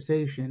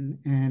conversation.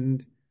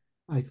 And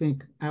I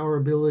think our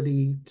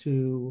ability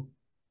to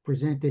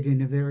present it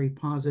in a very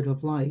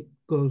positive light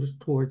goes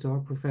towards our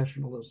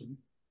professionalism.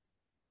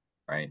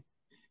 Right.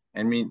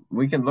 I mean,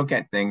 we can look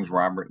at things,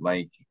 Robert,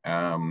 like,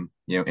 in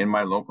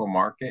my local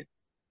market,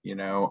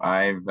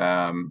 I've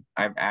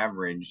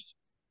averaged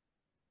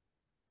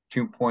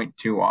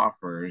 2.2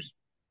 offers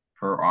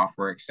per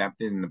offer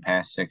accepted in the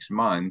past 6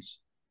 months.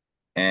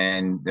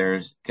 And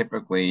there's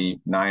typically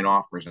 9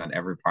 offers on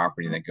every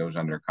property that goes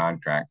under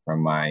contract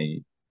from my,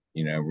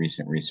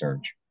 recent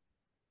research.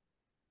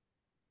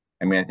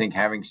 I mean, I think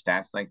having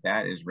stats like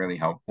that is really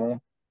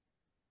helpful.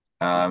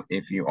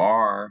 If you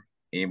are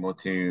able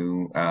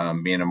to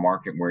be in a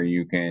market where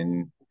you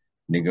can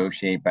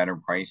negotiate better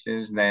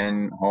prices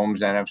than homes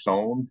that have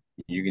sold,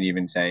 you can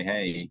even say,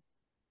 hey,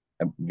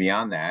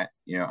 beyond that,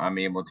 I'm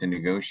able to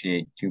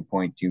negotiate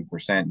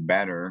 2.2%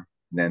 better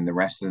than the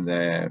rest of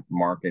the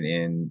market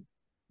in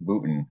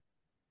Boonton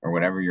or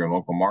whatever your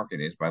local market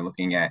is, by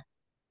looking at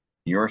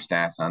your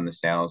stats on the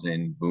sales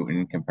in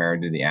Boonton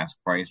compared to the ask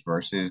price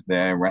versus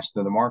the rest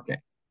of the market.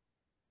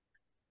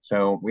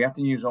 So we have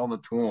to use all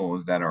the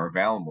tools that are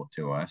available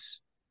to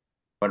us.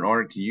 But in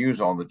order to use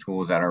all the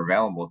tools that are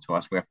available to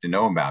us, we have to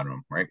know about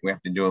them, right? We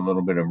have to do a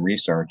little bit of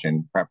research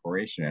and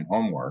preparation and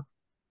homework.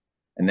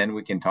 And then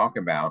we can talk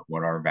about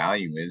what our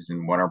value is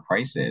and what our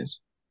price is.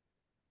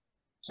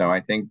 So I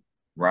think,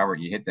 Robert,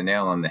 you hit the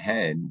nail on the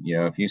head.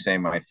 If you say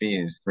my fee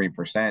is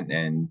 3%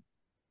 and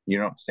you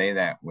don't say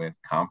that with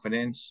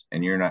confidence,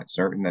 and you're not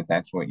certain that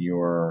that's what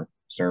your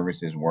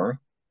service is worth,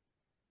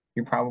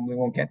 you probably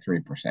won't get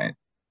 3%.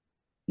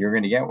 You're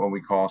going to get what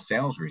we call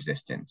sales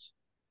resistance.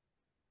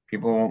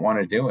 People won't want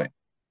to do it.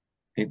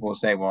 People will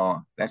say,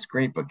 well, that's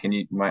great, but can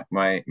you, my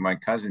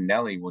cousin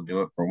Nellie will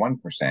do it for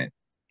 1%.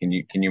 Can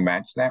you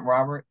match that,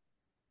 Robert?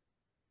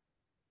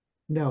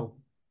 No.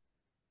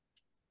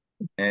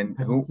 And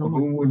who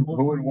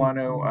would want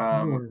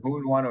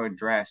to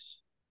address,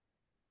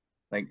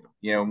 like,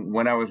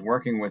 when I was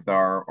working with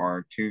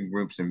our 2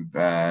 groups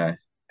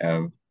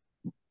of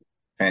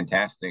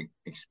fantastic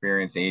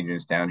experienced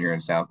agents down here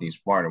in Southeast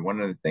Florida, one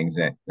of the things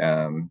that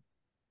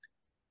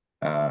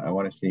I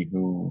want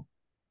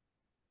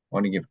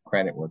to give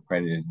credit where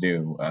credit is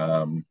due.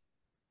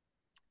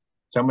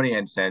 Somebody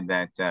had said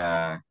that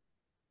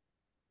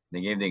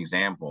they gave the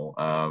example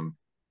of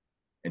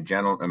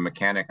a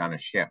mechanic on a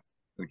ship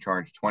who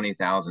charged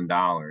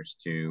 $20,000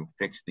 to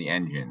fix the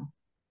engine.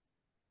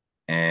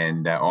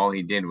 And all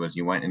he did was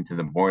he went into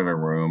the boiler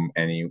room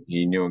and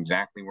he knew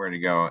exactly where to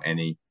go, and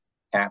he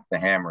tapped the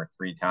hammer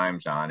 3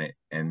 times on it,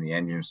 and the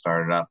engine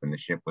started up and the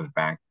ship was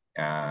back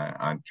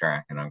on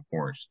track and on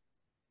course.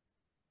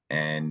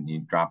 And he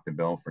dropped the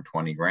bill for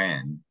 20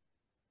 grand.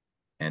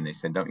 And they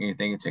said, don't you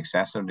think it's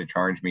excessive to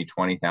charge me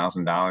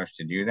 $20,000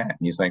 to do that? And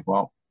he's like,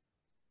 well,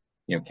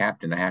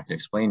 Captain, I have to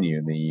explain to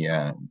you,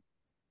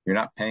 you're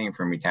not paying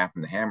for me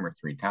tapping the hammer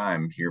 3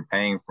 times. You're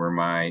paying for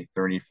my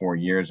 34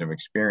 years of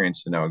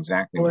experience to know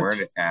exactly where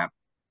to tap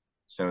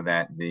so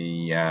that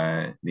the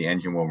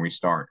engine will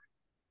restart.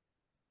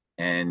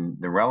 And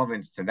the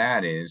relevance to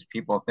that is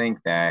people think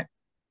that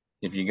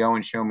if you go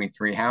and show me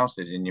 3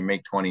 houses and you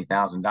make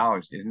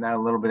 $20,000, isn't that a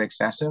little bit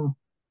excessive?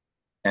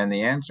 And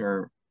the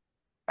answer,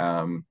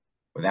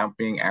 without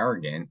being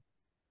arrogant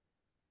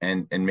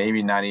and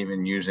maybe not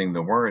even using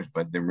the words,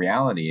 but the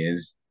reality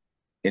is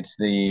it's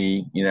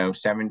the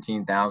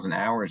 17,000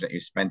 hours that you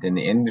spent in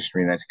the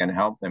industry that's going to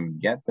help them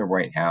get the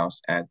right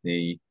house at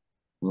the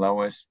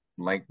lowest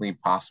likely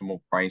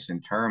possible price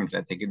and terms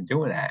that they can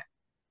do it at,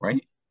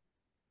 right?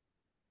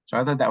 So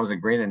I thought that was a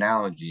great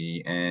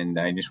analogy, and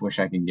I just wish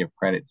I could give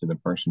credit to the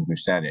person who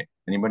said it.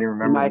 Anybody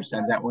remember who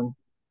said that one?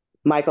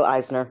 Michael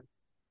Eisner.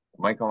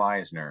 Michael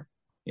Eisner.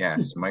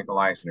 Yes, Michael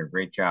Eisner.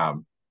 Great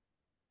job.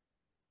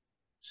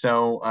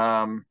 So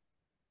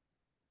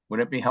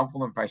would it be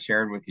helpful if I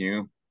shared with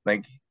you,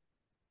 like,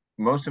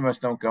 most of us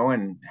don't go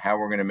in how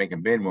we're going to make a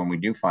bid when we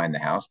do find the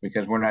house,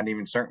 because we're not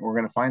even certain we're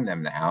going to find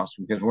them the house,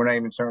 because we're not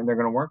even certain they're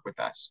going to work with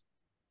us.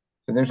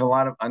 So there's a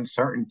lot of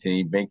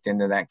uncertainty baked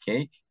into that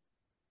cake,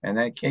 and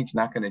that cake's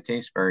not going to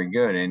taste very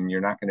good, and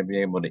you're not going to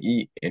be able to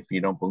eat if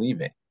you don't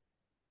believe it.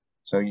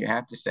 So you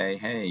have to say,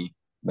 hey,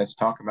 let's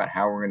talk about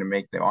how we're going to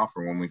make the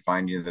offer when we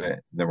find you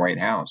the right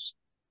house.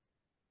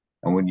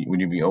 And would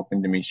you be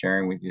open to me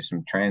sharing with you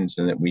some trends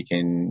so that we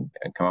can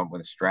come up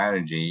with a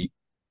strategy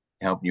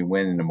to help you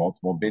win in a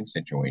multiple bid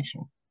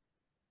situation?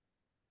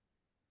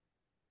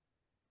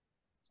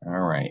 All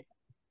right.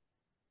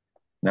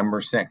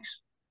 Number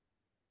 6.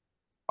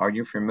 Are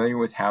you familiar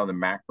with how the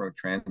macro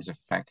trends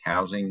affect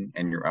housing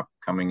and your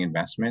upcoming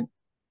investment?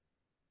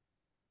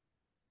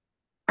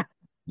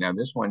 Now,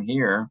 this one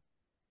here,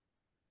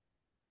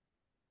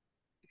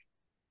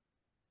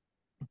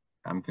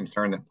 I'm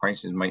concerned that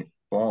prices might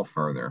fall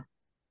further.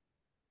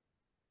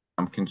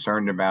 I'm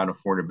concerned about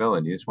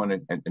affordability. This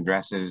one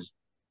addresses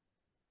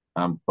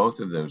both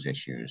of those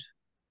issues.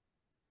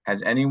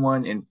 Has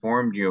anyone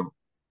informed you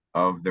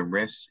of the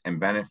risks and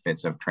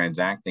benefits of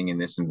transacting in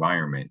this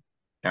environment?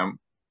 Now,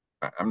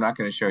 I'm not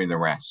going to show you the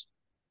rest.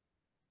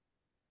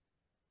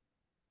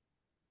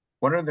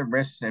 What are the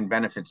risks and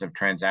benefits of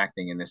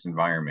transacting in this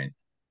environment?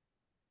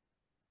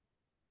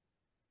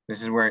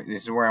 This is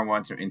where I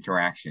want some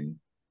interaction.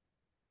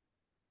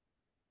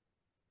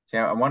 See,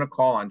 I want to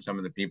call on some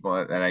of the people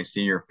that I see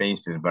your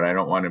faces, but I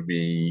don't want to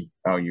be,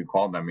 oh, you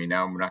called on me.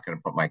 Now I'm not going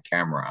to put my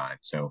camera on.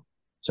 So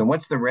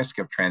what's the risk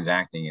of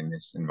transacting in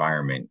this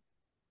environment?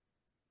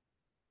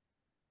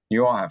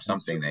 You all have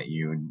something that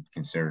you would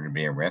consider to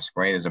be a risk,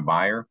 right? As a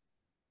buyer,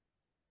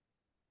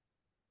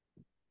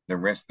 the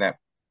risk that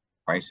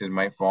prices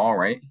might fall,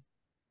 right?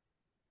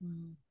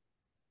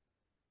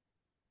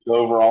 The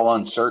overall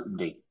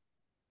uncertainty.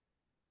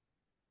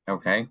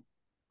 Okay.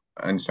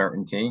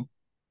 Uncertainty.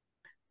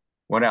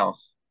 What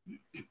else?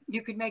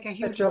 You could make a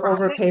huge But you'll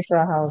profit. overpay for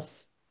a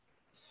house.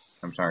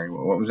 I'm sorry,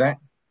 what was that?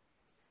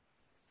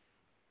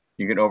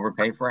 You could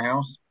overpay for a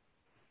house?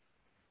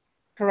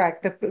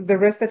 Correct. The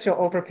risk that you'll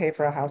overpay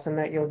for a house and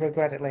that you'll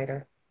regret it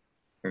later.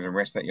 There's a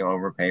risk that you'll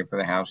overpay for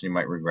the house, you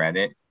might regret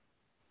it.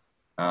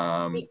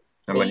 Being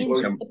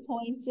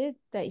disappointed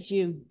that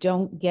you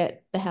don't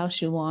get the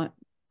house you want.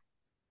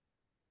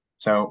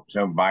 So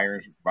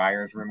buyer's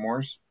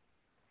remorse.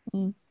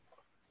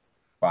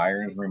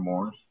 Buyer's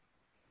remorse.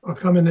 Or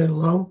coming in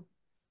low,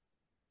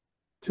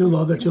 too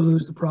low that you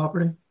lose the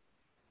property.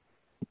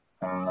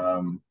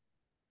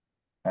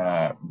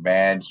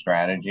 Bad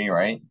strategy,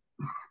 right?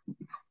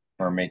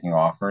 For making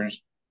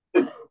offers.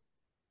 They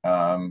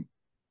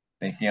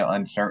feel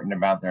uncertain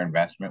about their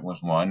investment was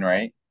one,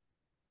 right?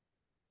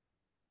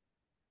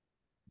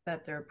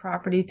 That their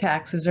property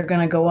taxes are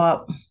going to go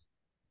up.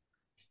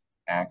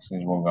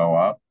 Taxes will go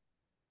up.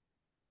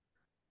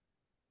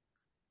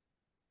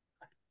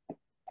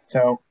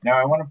 So now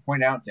I want to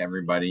point out to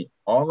everybody,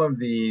 all of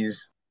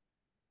these,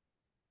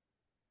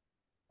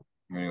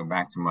 I'm going to go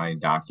back to my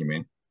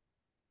document.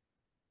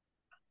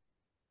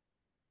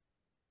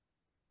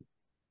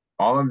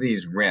 All of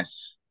these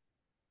risks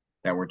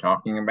that we're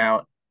talking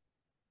about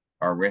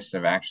are risks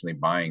of actually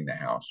buying the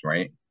house,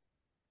 right?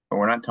 But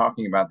we're not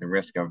talking about the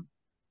risk of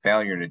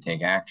failure to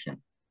take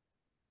action.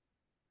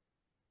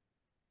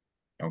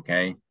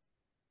 Okay?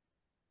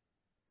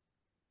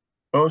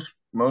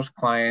 Most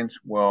clients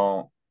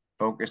will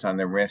focus on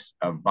the risk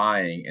of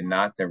buying and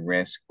not the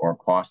risk or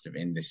cost of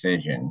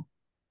indecision.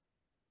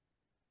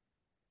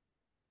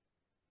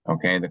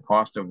 Okay, the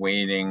cost of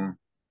waiting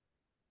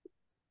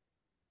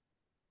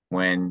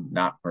when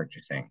not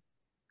purchasing.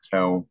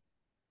 So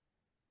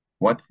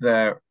what's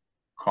the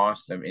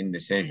cost of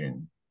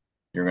indecision?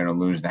 You're going to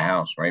lose the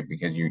house, right?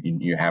 Because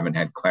you haven't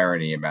had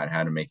clarity about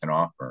how to make an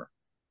offer.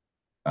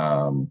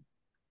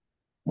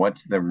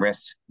 What's the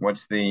risk?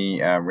 What's the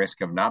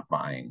risk of not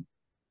buying?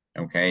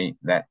 Okay,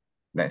 that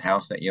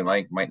house that you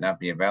like might not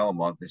be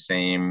available at the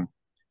same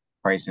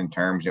price and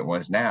terms it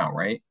was now,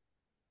 right?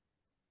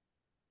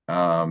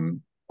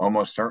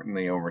 Almost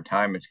certainly over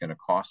time it's going to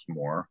cost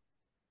more.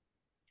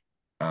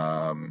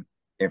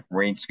 If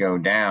rates go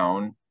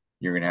down,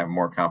 you're going to have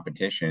more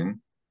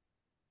competition.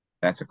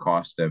 That's a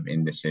cost of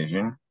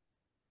indecision.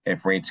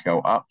 If rates go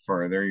up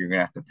further, you're going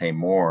to have to pay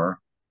more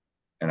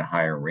at a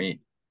higher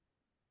rate.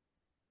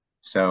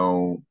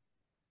 So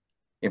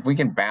if we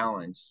can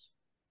balance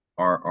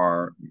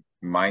our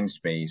mind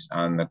space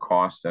on the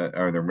cost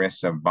or the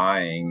risks of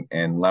buying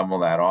and level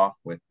that off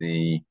with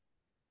the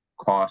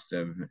cost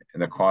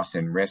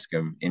and risk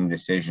of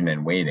indecision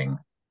and waiting,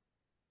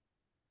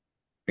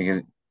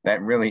 because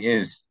that really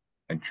is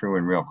a true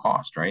and real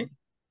cost, right?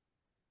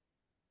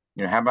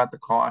 You know, how about the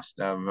cost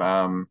of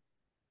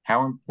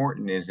how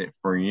important is it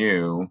for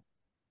you?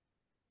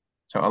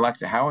 So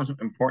Alexa, how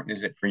important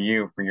is it for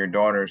you for your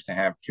daughters to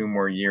have 2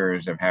 more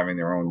years of having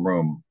their own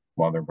room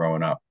while they're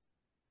growing up?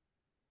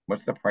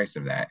 What's the price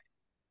of that?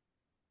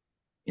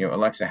 You know,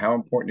 Alexa, how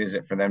important is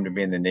it for them to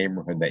be in the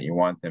neighborhood that you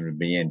want them to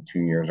be in 2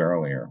 years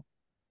earlier?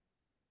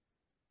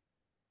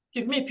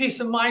 Give me peace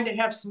of mind to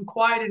have some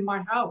quiet in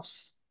my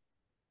house.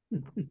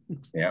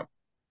 Yeah.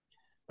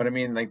 But I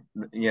mean, like,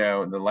 you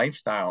know, the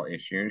lifestyle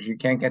issues, you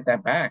can't get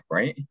that back,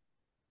 right?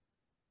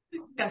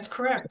 That's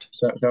correct.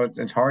 So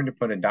it's hard to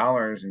put a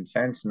dollars and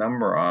cents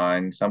number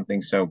on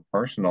something so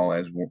personal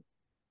as,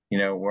 you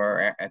know,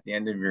 where at the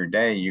end of your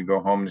day, you go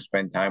home to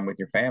spend time with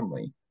your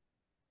family.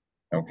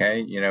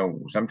 Okay. You know,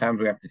 sometimes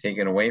we have to take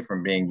it away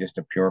from being just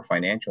a pure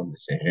financial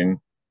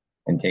decision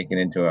and take it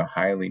into a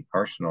highly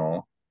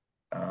personal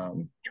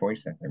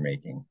choice that they're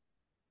making.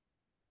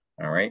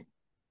 All right.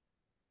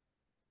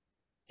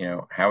 You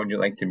know, how would you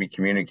like to be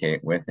communicated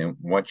with, and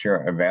what's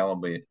your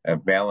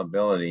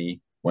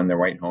availability when the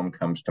right home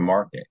comes to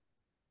market?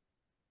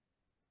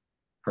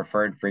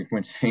 Preferred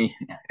frequency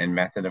and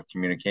method of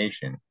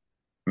communication.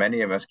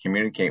 Many of us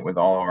communicate with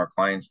all of our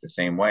clients the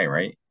same way,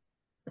 right?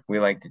 If we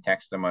like to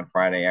text them on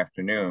Friday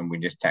afternoon, we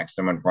just text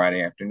them on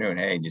Friday afternoon.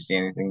 Hey, did you see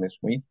anything this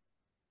week?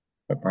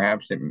 But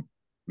perhaps it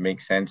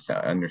makes sense to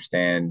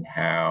understand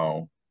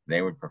how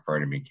they would prefer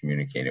to be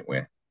communicated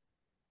with.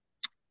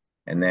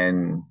 And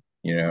then,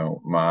 you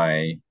know,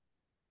 my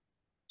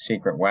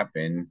secret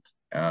weapon,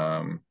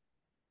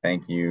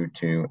 thank you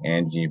to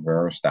Angie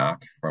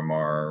Verstock from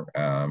our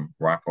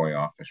Rockaway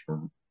office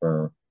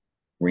for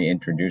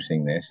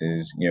reintroducing this,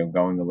 is, you know,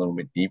 going a little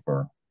bit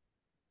deeper.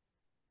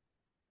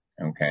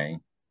 Okay.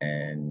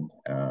 And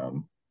has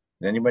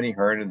anybody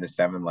heard of the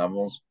 7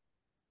 levels?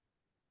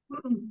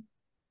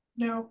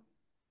 No.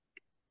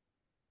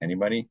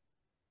 Anybody?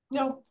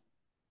 No.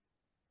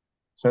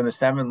 So the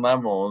 7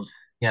 levels.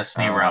 Yes,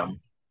 me, Rob.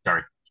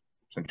 Sorry.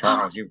 So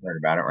Charles, you've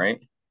heard about it, right?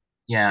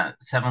 Yeah,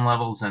 7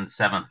 levels and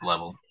 7th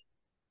level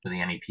for the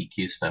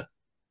NEPQ stuff.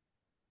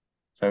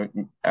 So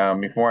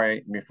before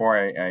I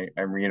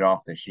read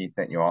off the sheet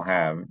that you all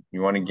have,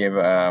 you want to give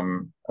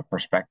a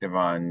perspective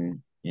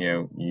on, you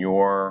know,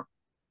 your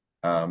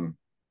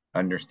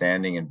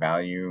understanding and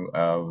value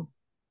of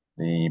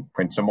the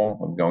principle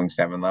of going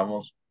 7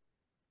 levels?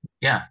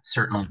 Yeah,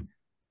 certainly.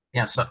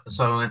 Yeah,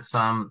 so it's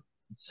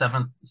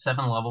seven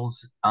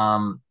levels.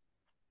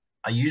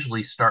 I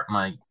usually start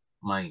my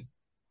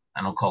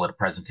I don't call it a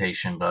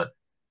presentation, but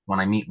when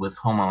I meet with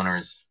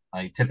homeowners,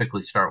 I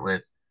typically start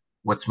with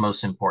what's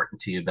most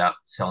important to you about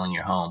selling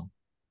your home.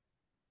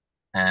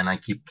 And I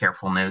keep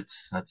careful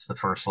notes. That's the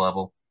first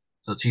level.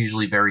 So it's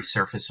usually very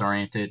surface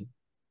oriented.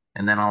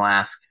 And then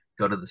I'll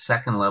go to the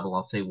 2nd level.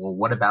 I'll say, well,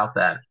 what about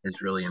that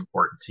is really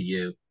important to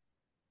you?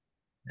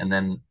 And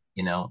then,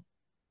 you know,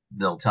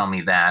 they'll tell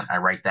me that. I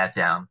write that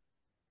down.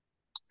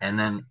 And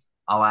then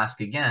I'll ask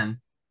again,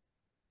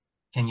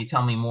 can you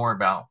tell me more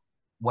about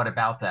what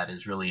about that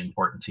is really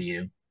important to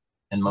you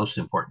and most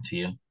important to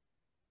you?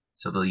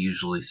 So they'll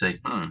usually say,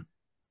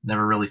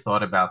 never really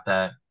thought about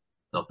that.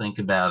 They'll think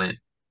about it.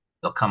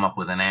 They'll come up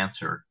with an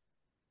answer.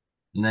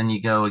 And then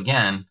you go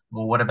again,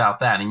 well, what about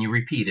that? And you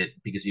repeat it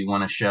because you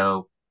want to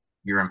show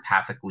you're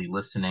empathically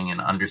listening and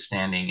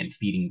understanding and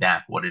feeding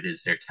back what it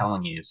is they're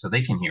telling you so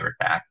they can hear it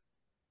back.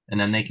 And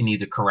then they can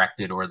either correct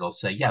it or they'll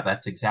say, yeah,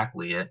 that's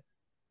exactly it.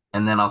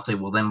 And then I'll say,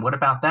 well, then what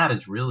about that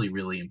is really,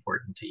 really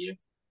important to you?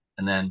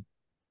 And then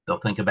they'll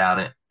think about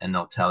it and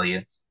they'll tell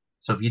you.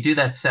 So if you do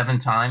that 7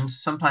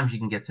 times, sometimes you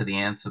can get to the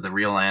answer, the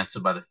real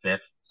answer by the 5th,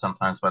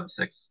 sometimes by the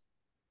 6th,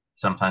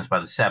 sometimes by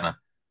the 7th.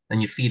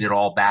 Then you feed it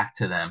all back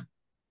to them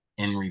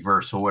in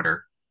reverse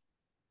order.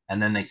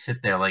 And then they sit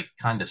there like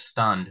kind of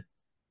stunned.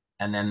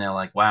 And then they're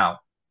like, wow.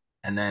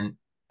 And then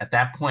at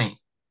that point,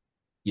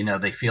 you know,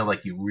 they feel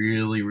like you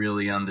really,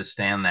 really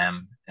understand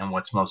them and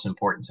what's most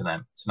important to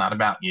them. It's not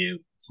about you.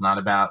 It's not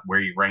about where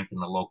you rank in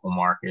the local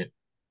market.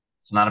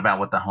 It's not about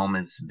what the home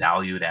is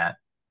valued at.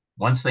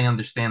 Once they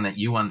understand that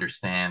you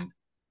understand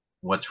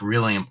what's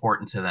really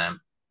important to them,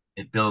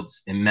 it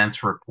builds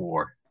immense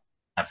rapport.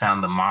 I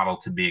found the model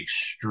to be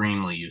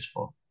extremely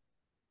useful.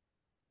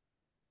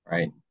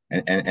 Right.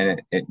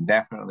 And it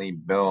definitely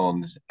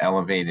builds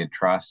elevated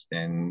trust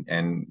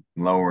and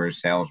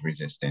lowers sales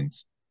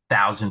resistance.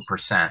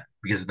 1000%,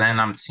 because then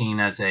I'm seen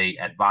as a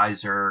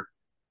advisor.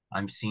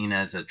 I'm seen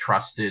as a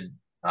trusted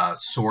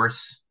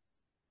source,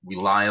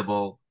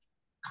 reliable,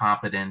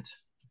 competent,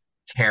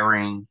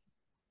 caring,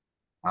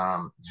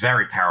 It's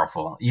very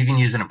powerful. You can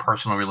use it in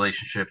personal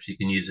relationships. You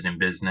can use it in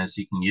business.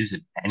 You can use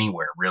it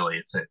anywhere,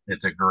 really.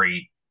 It's a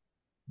great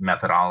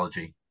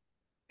methodology.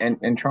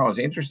 And Charles,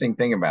 the interesting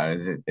thing about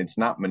it is it's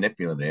not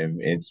manipulative.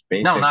 It's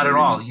No, not at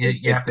all. basically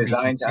You have it's to be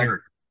designed to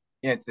sincere.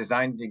 yeah, it's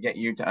designed to get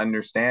you to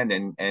understand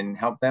and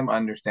help them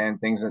understand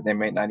things that they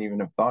might not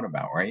even have thought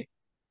about, right?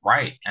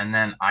 Right. And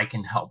then I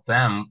can help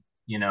them,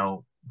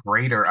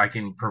 greater. I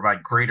can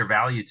provide greater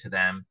value to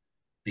them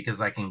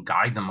because I can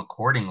guide them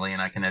accordingly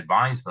and I can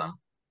advise them.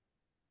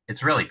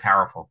 It's really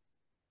powerful.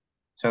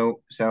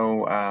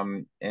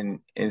 And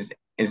is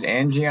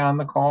Angie on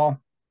the call?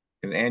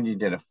 Because Angie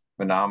did a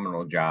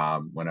phenomenal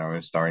job when I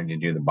was starting to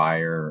do the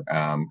buyer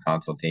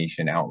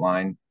consultation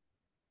outline.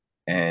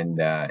 And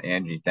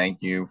Angie, thank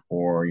you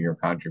for your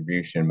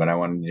contribution. But I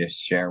wanted to just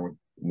share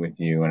with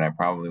you, and I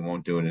probably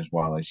won't do it as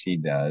well as she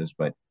does,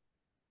 but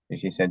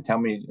she said, "Tell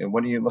me,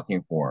 what are you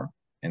looking for?"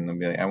 And they'll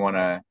be like, "I want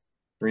a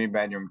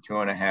 3-bedroom,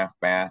 2.5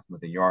 bath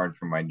with a yard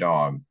for my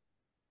dog."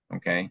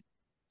 Okay,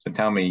 so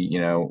tell me,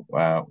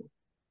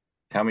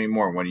 tell me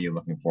more. What are you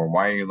looking for?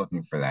 Why are you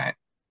looking for that?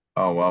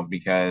 Oh, well,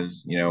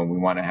 because, we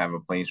want to have a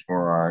place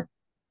for our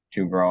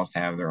 2 girls to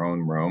have their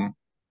own room.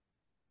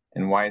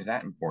 And why is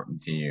that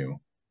important to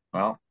you?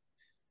 Well,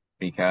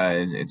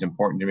 because it's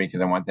important to me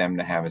because I want them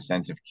to have a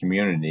sense of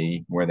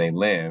community where they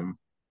live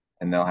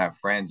and they'll have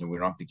friends and we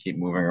don't have to keep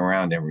moving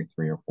around every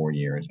 3 or 4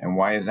 years. And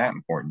why is that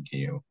important to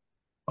you?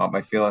 Well,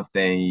 I feel if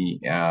they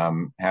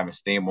have a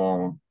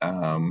stable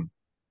home,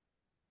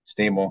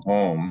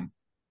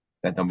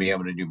 that they'll be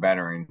able to do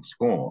better in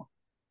school.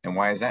 And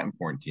why is that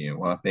important to you?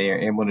 Well, if they are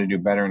able to do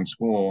better in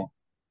school,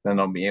 then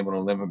they'll be able to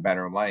live a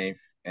better life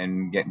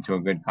and get into a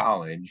good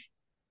college.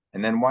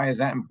 And then why is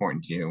that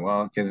important to you?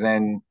 Well, because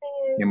then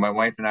my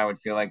wife and I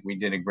would feel like we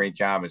did a great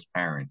job as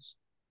parents.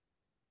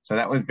 So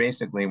that was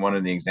basically one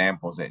of the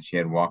examples that she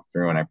had walked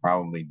through, and I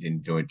probably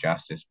didn't do it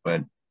justice,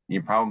 but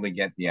you probably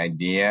get the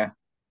idea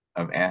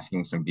of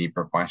asking some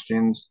deeper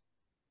questions.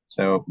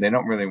 So they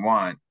don't really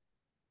want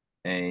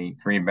a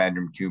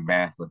 3-bedroom, 2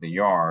 bath with a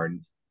yard.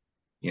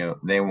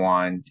 They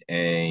want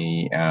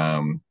they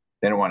don't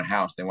want a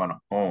house, they want a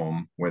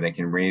home where they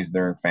can raise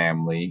their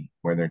family,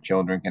 where their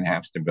children can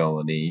have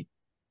stability,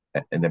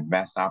 the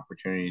best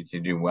opportunity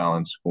to do well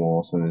in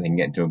school so that they can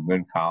get to a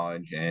good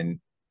college and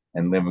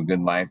live a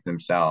good life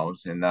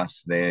themselves. And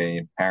thus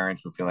the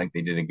parents will feel like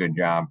they did a good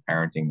job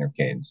parenting their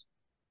kids.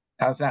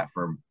 How's that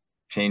for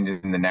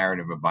changing the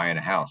narrative of buying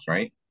a house,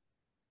 right?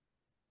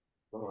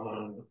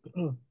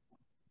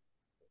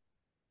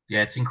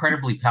 Yeah, it's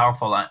incredibly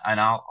powerful, and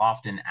I'll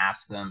often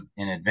ask them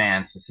in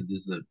advance. I said,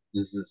 "This is.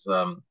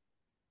 I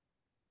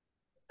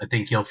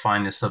think you'll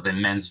find this of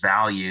immense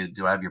value.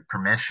 Do I have your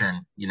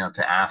permission,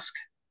 to ask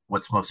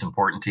what's most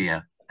important to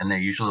you?" And they're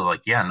usually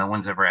like, "Yeah, no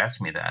one's ever asked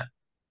me that."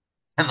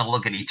 And they'll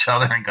look at each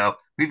other and go,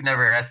 "We've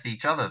never asked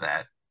each other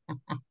that."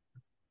 And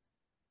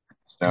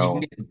you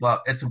can get the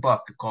book. It's a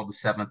book called The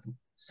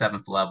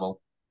Seventh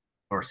Level,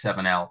 or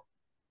 7L.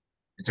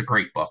 It's a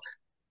great book.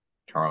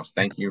 Charles,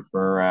 thank you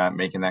for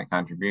making that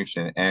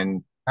contribution.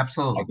 And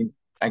absolutely,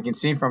 I can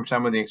see from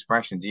some of the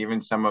expressions,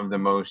 even some of the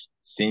most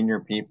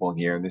senior people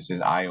here, this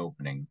is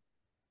eye-opening.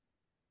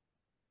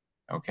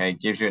 Okay,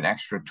 it gives you an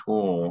extra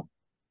tool,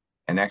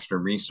 an extra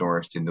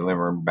resource to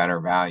deliver better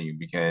value.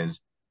 Because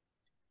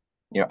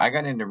I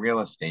got into real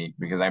estate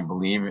because I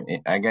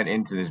got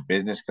into this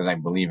business because I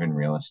believe in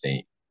real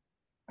estate.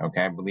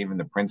 Okay, I believe in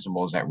the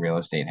principles that real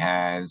estate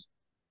has.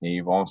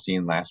 You've all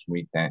seen last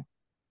week that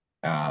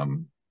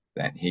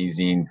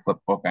hazing flip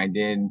book I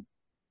did.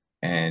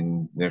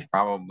 And there's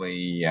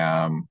probably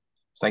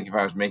it's like if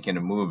I was making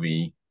a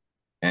movie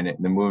and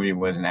the movie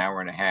was an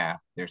hour and a half,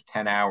 there's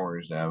 10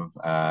 hours of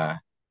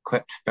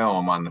clipped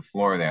film on the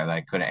floor there that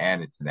I could have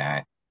added to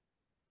that.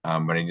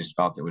 But I just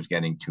felt it was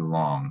getting too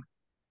long.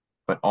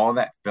 But all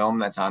that film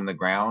that's on the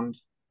ground,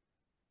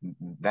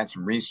 that's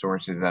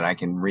resources that I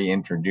can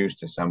reintroduce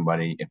to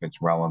somebody if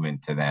it's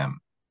relevant to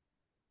them.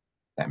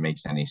 If that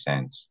makes any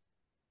sense.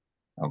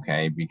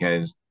 Okay,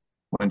 because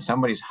when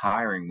somebody's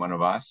hiring one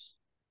of us,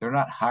 they're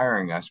not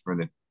hiring us for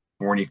the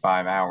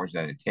 45 hours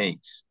that it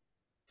takes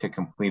to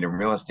complete a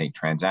real estate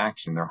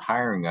transaction. They're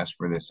hiring us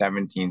for the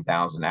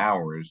 17,000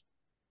 hours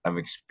of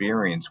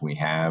experience we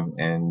have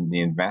and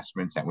the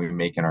investments that we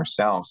make in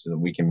ourselves so that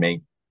we can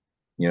make,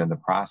 the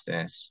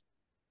process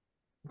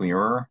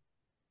clearer,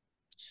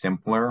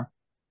 simpler,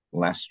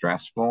 less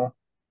stressful.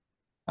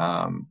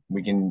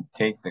 We can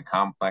take the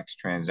complex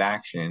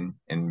transaction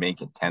and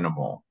make it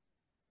tenable.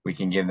 We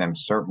can give them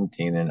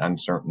certainty in an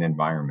uncertain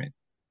environment.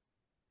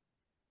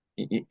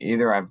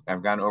 Either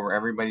I've gone over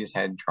everybody's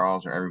head,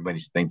 Charles, or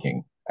everybody's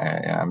thinking.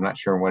 I'm not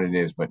sure what it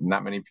is, but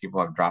not many people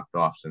have dropped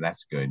off, so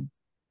that's good.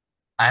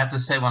 I have to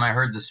say, when I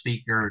heard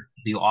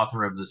the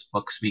author of this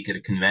book, speak at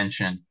a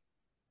convention,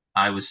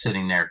 I was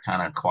sitting there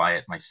kind of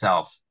quiet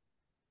myself.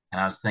 And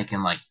I was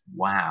thinking, like,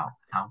 wow,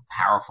 how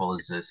powerful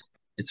is this?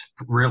 It's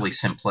really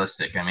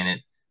simplistic. I mean,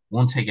 it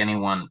won't take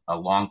anyone a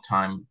long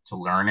time to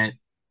learn it.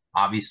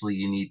 Obviously,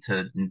 you need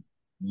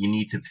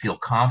to feel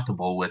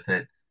comfortable with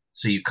it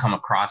so you come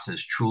across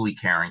as truly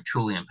caring,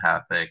 truly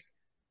empathic,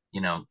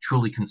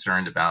 truly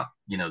concerned about,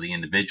 the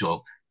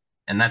individual.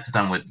 And that's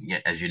done with,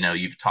 as you know,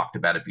 you've talked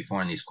about it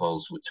before in these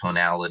calls, with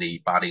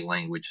tonality, body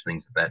language,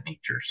 things of that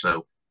nature.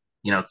 So,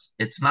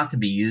 it's not to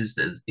be used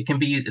as,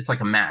 it's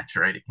like a match,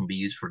 right? It can be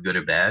used for good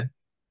or bad.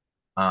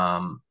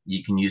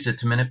 You can use it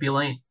to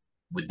manipulate.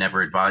 Would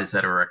never advise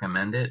that or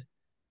recommend it,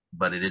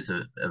 but it is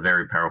a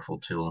very powerful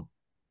tool.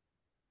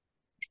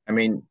 I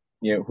mean,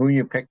 who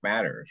you pick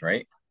matters,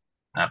 right?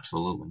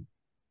 Absolutely.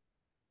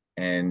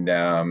 And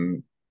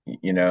the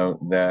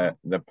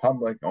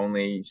public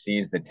only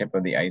sees the tip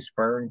of the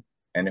iceberg,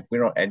 and if we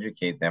don't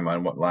educate them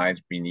on what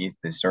lies beneath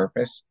the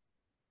surface,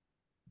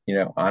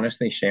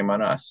 honestly, shame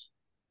on us.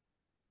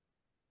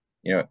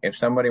 If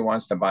somebody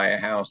wants to buy a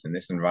house in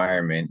this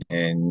environment,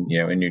 and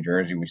in New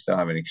Jersey we still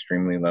have an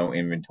extremely low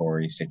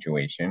inventory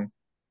situation,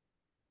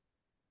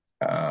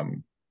 I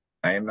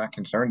am not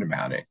concerned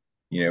about it.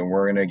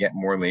 We're going to get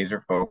more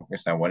laser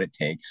focused on what it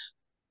takes.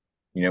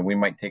 We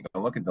might take a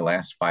look at the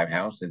last 5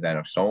 houses that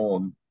have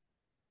sold.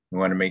 We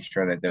want to make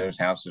sure that those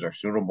houses are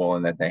suitable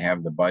and that they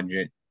have the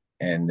budget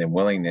and the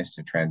willingness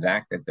to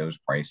transact at those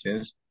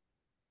prices,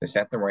 to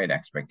set the right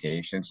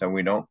expectations so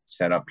we don't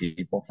set up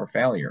people for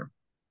failure.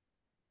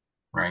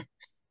 Right.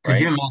 Could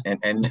you imagine?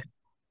 And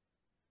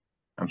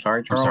I'm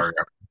sorry, Charles. I'm sorry.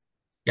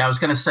 Yeah, I was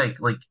going to say,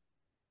 like,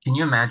 can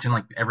you imagine,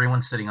 like,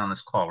 everyone sitting on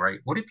this call, right?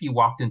 What if you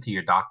walked into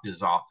your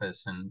doctor's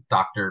office and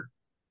doctor,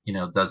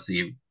 does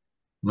the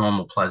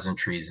normal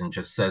pleasantries and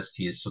just says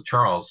to you, so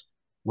Charles,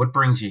 what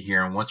brings you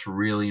here and what's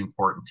really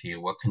important to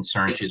you? What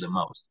concerns you the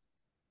most?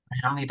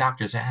 How many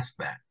doctors ask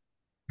that?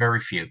 Very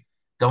few.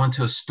 Go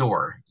into a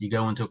store, you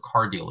go into a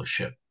car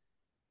dealership,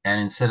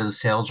 and instead of the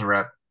sales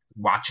rep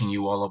watching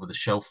you all over the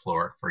show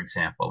floor, for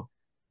example,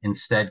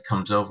 instead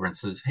comes over and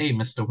says, hey,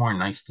 Mr. Horn,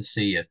 nice to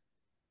see you.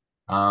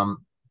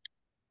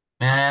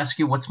 May I ask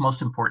you what's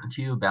most important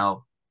to you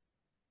about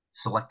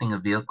selecting a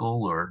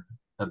vehicle or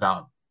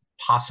about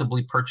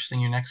possibly purchasing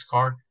your next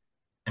car?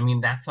 I mean,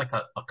 that's like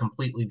a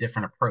completely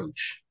different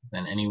approach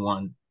than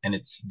anyone. And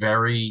it's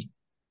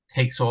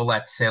takes all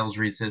that sales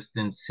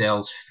resistance,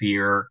 sales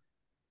fear,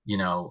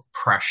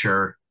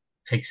 pressure,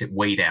 takes it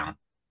way down.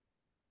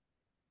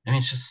 I mean,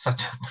 it's just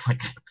such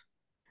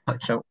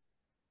So,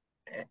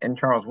 and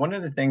Charles, one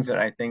of the things that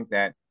I think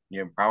that,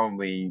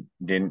 probably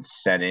didn't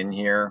set in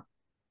here,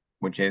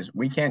 which is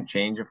we can't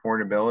change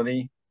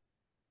affordability,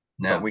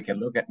 no. But we can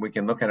look at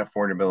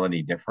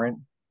affordability different.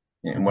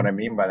 And what I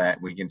mean by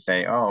that, we can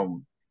say,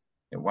 oh,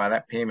 wow,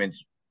 that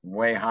payment's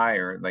way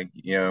higher. Like,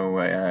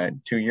 2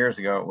 years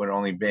ago, it would have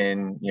only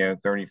been,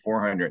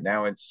 $3,400.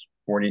 Now it's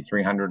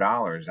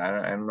 $4,300.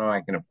 I don't know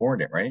I can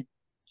afford it, right?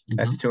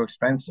 That's too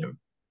expensive.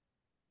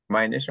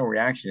 My initial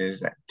reaction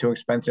is too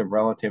expensive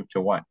relative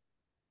to what?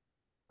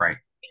 Right.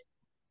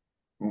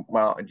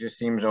 Well, it just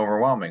seems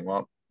overwhelming.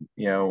 Well,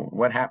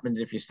 what happens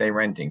if you stay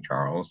renting,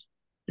 Charles?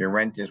 Your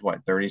rent is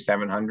what,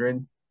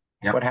 $3,700?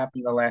 Yep. What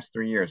happened the last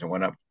 3 years? It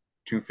went up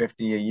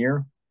 $250 a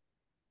year.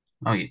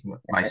 Oh,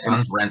 my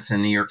son's rents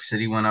in New York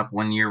City went up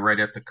 1 year right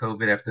after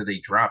COVID. After they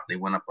dropped, they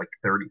went up like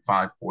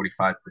 35,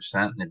 45%,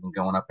 and they've been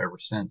going up ever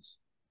since.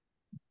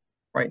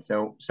 Right.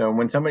 So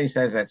when somebody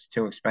says that's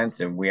too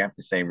expensive, we have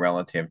to say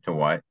relative to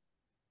what?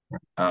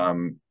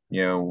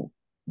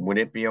 Would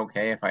it be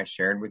okay if I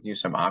shared with you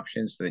some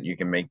options so that you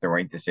can make the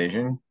right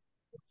decision?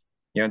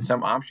 And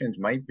some options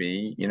might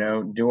be,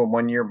 do a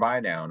 1 year buy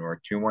down or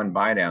a 2-1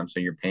 buy down so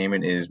your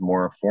payment is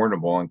more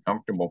affordable and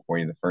comfortable for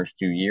you the first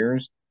 2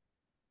 years.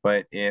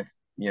 But if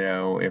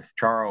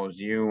Charles,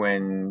 you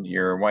and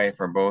your wife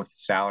are both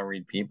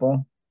salaried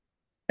people,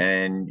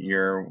 and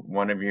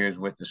one of you is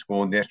with the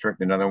school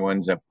district, another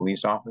one's a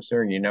police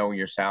officer,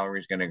 your salary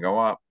is going to go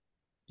up,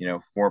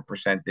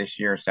 4% this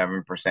year,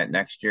 7%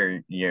 next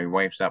year. Your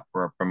wife's up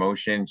for a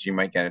promotion. She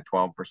might get a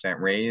 12%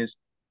 raise.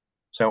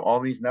 So all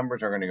these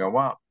numbers are going to go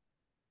up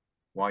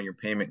while your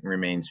payment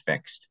remains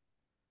fixed.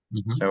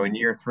 So in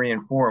year 3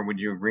 and 4, would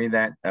you agree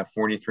that a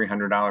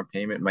 $4,300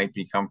 payment might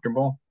be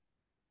comfortable?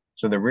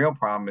 So the real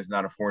problem is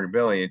not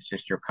affordability. It's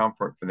just your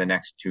comfort for the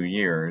next 2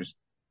 years.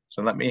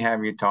 So let me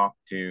have you talk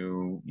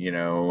to,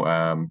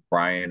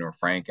 Brian or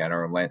Frank at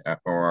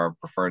our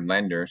preferred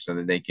lender so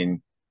that they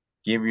can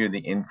give you the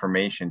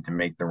information to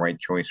make the right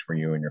choice for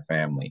you and your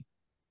family.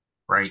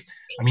 Right.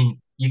 I mean,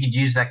 you could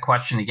use that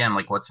question again,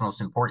 like what's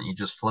most important? You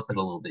just flip it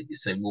a little bit. You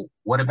say, well,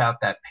 what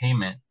about that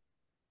payment,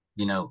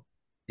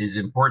 is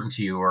important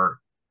to you, or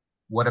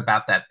what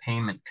about that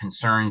payment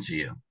concerns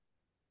you?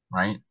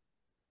 Right.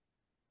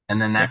 And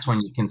then that's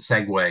when you can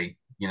segue,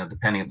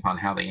 depending upon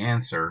how they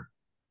answer.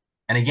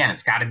 And again,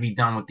 it's got to be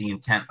done with the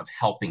intent of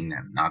helping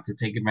them, not to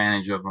take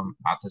advantage of them,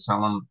 not to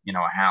sell them,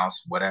 a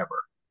house, whatever.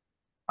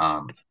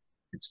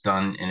 It's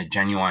done in a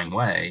genuine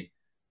way.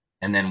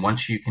 And then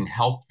once you can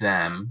help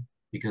them,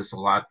 because a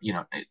lot,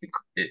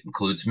 it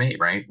includes me,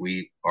 right?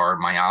 We are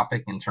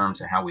myopic in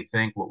terms of how we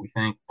think, what we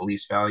think,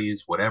 beliefs,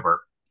 values,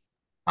 whatever.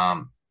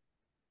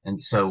 And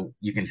so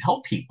you can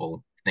help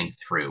people think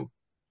through.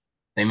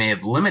 They may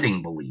have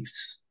limiting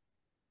beliefs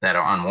that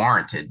are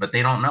unwarranted, but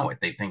they don't know it.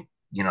 They think,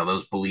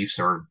 those beliefs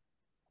are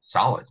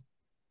solid.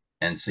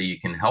 And so you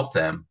can help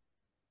them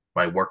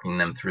by working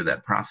them through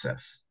that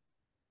process.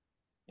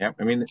 Yep.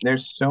 I mean,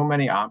 there's so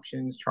many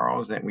options,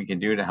 Charles, that we can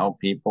do to help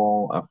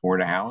people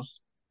afford a house.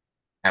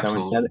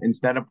 Absolutely. So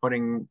instead of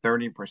putting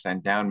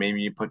 30% down,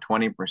 maybe you put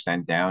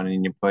 20% down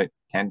and you put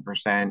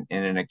 10%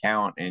 in an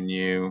account and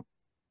you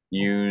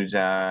use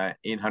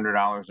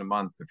 $800 a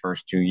month the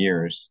first 2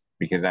 years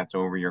because that's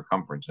over your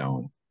comfort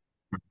zone.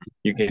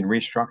 You can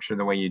restructure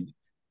the way you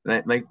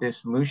like the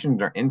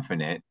solutions are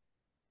infinite.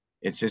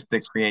 It's just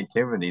the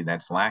creativity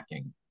that's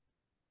lacking.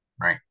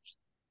 Right.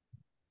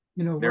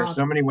 You know, There are Rob,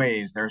 so many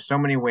ways. There are so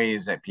many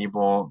ways that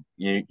people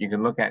you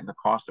can look at the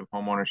cost of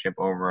homeownership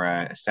over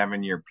a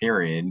 7-year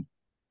period,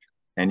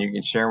 and you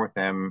can share with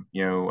them.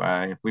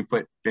 If we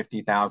put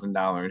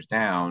 $50,000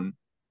 down,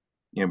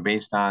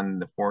 based on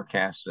the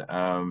forecasts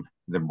of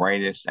the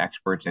brightest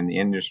experts in the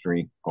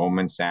industry,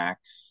 Goldman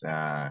Sachs,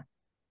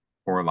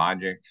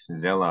 CoreLogic,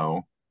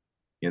 Zillow,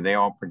 they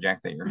all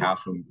project that your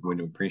house would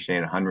appreciate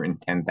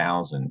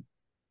 110,000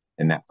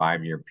 in that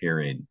 5-year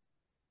period.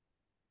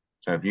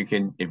 So if you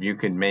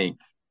could make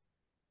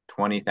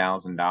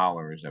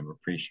 $20,000 of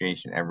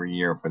appreciation every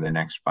year for the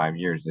next 5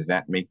 years, does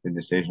that make the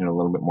decision a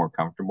little bit more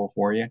comfortable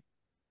for you?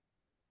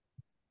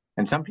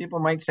 And some people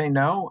might say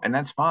no, and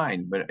that's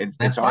fine, but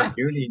it's our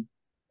duty.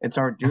 It's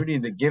our duty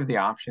to give the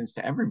options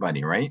to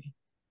everybody, right?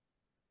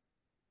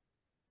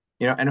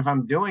 And if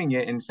I'm doing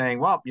it and saying,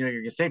 well,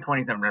 you can say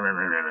 20,000,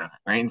 right?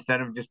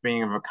 Instead of just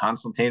being of a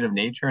consultative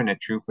nature and a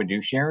true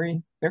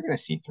fiduciary, they're going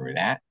to see through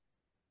that.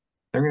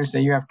 They're going to say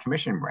you have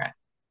commission breath.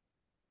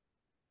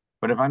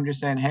 But if I'm just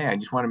saying, hey, I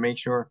just want to make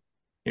sure,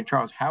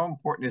 Charles, how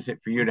important is it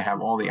for you to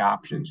have all the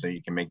options so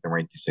you can make the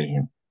right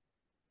decision?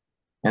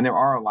 And there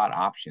are a lot of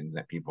options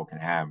that people can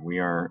have. We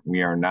are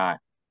not,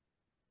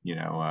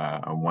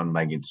 a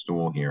one-legged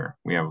stool here.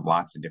 We have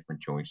lots of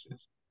different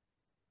choices.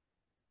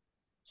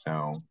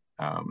 So,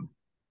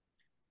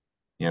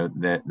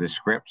 the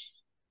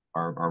scripts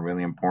are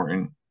really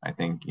important. I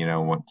think,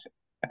 what's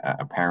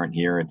apparent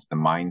here, it's the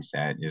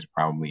mindset is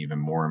probably even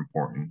more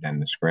important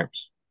than the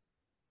scripts.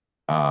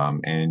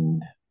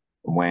 And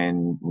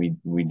when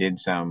we did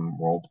some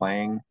role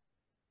playing,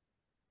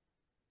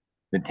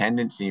 the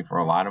tendency for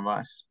a lot of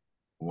us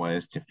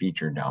was to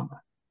feature dump,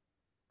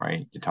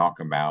 right? To talk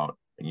about,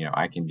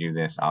 I can do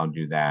this, I'll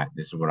do that.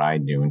 This is what I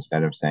do,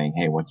 instead of saying,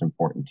 hey, what's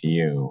important to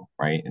you,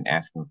 right? And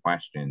asking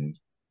questions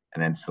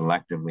and then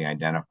selectively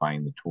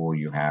identifying the tool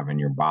you have in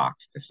your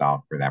box to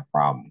solve for that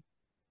problem.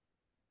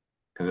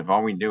 Because if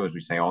all we do is we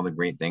say all the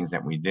great things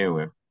that we do,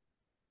 if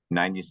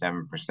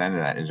 97% of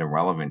that is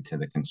irrelevant to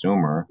the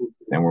consumer,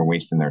 then we're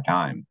wasting their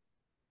time.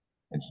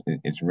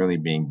 It's really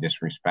being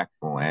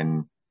disrespectful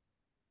and,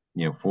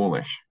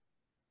 foolish.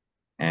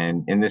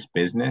 And in this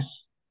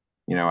business,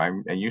 I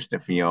used to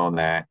feel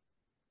that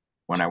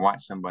when I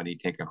watch somebody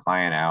take a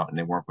client out and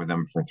they work with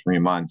them for 3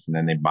 months and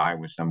then they buy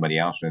with somebody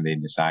else or they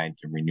decide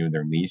to renew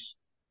their lease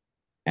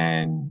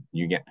and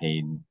you get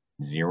paid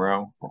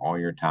zero for all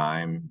your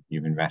time,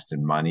 you've invested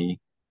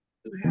money,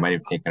 you might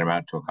have taken them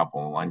out to a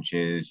couple of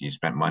lunches, you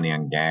spent money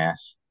on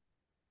gas.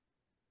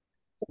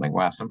 Like,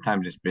 wow,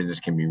 sometimes this business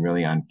can be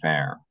really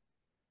unfair.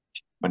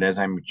 But as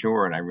I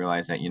matured, I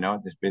realized that,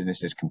 this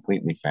business is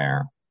completely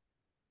fair.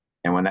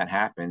 And when that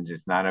happens,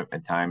 it's not a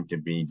time to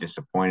be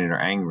disappointed or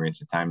angry.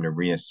 It's a time to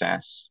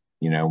reassess,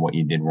 what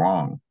you did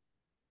wrong.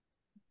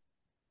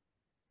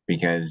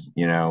 Because,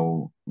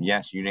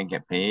 yes, you didn't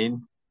get paid,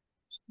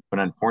 but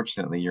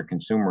unfortunately, your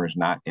consumer is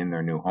not in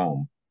their new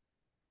home.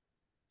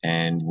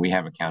 And we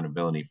have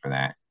accountability for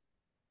that.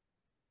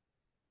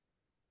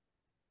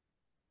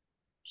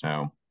 So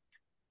I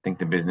think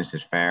the business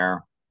is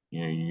fair.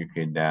 You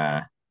could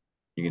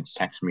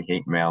text me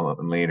hate mail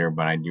later,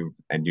 but I do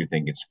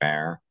think it's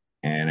fair.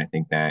 And I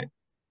think that,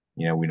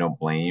 we don't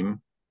blame.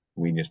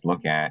 We just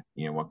look at,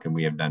 what could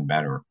we have done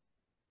better?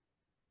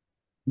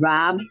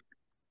 Rob,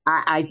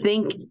 I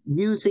think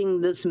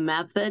using this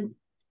method,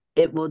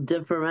 it will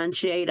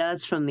differentiate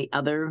us from the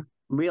other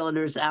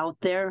realtors out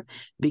there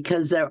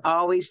because they're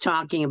always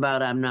talking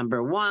about, I'm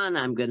number one,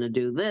 I'm going to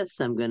do this,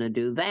 I'm going to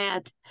do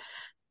that,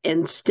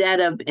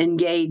 instead of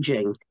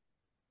engaging.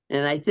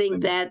 And I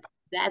think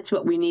that's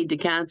what we need to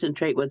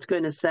concentrate, what's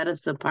going to set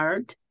us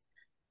apart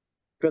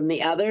from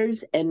the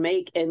others and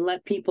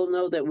let people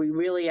know that we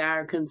really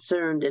are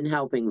concerned in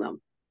helping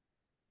them.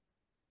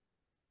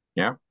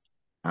 Yeah.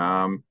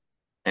 And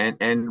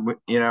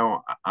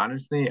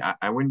honestly,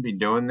 I wouldn't be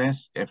doing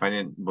this if I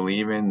didn't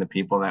believe in the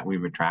people that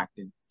we've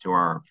attracted to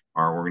our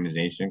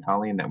organization,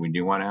 Colleen, that we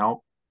do want to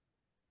help,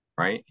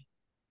 right?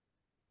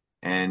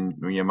 And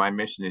my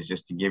mission is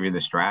just to give you the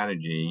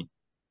strategy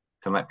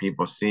to let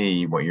people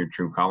see what your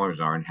true colors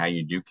are and how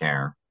you do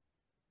care,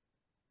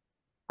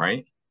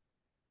 right?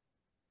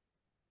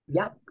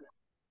 Yep.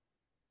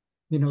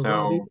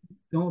 Rob,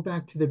 going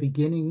back to the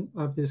beginning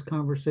of this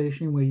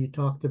conversation where you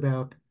talked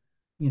about,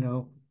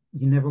 you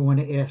never want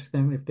to ask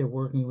them if they're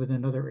working with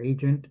another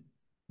agent,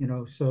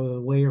 so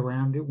the way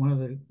around it, one of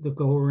the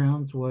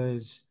go-arounds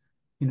was,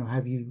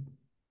 have you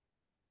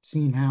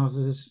seen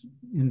houses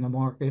in the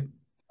market?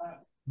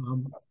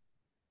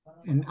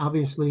 And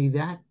obviously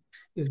that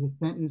is a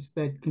sentence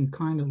that can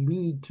kind of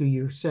lead to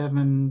your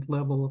 7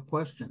 level of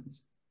questions.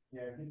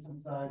 Yeah, if it's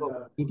inside.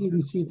 You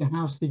didn't see the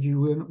house that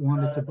you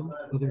wanted to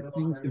buy. Were there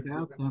things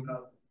about them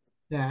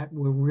that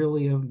were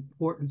really of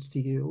importance to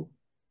you?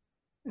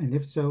 And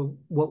if so,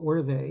 what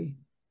were they?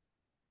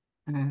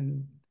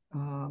 And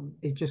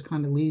it just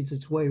kind of leads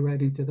its way right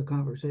into the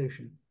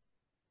conversation.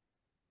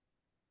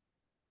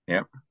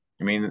 Yep.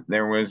 I mean,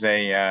 there was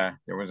a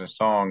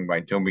song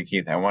by Toby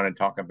Keith. I want to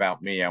talk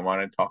about me. I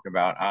want to talk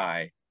about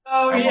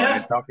Oh, I want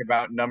yeah. to talk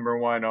about number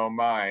one. Oh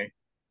my.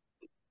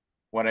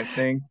 What I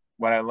think,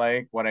 what I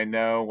like, what I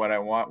know, what I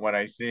want, what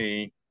I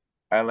see.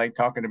 I like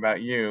talking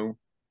about you,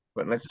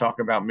 but let's talk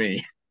about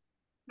me.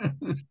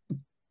 You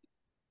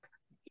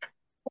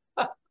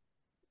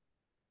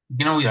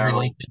can always So-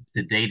 relate this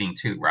to dating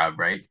too, Rob,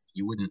 right?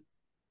 You wouldn't,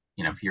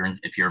 you know,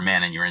 if you're a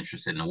man and you're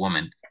interested in a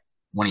woman,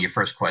 one of your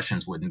first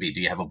questions wouldn't be,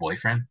 do you have a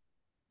boyfriend?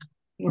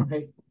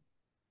 Right.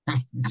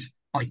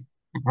 Like,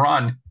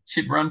 run,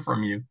 she'd run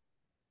from you.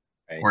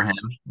 Right. Or him,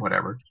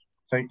 whatever.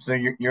 So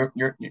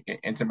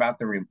it's about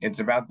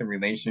the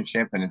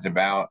relationship, and it's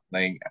about,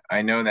 like,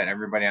 I know that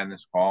everybody on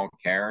this call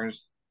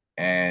cares,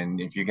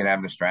 and if you can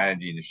have the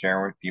strategy to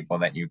share with people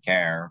that you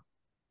care,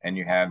 and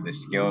you have the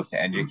skills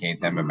to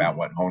educate them about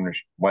what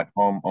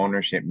home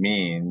ownership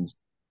means,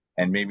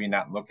 and maybe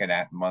not look at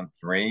it month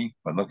 3,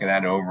 but look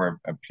at it over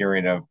a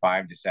period of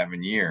 5 to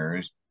 7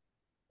 years,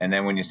 and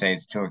then when you say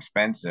it's too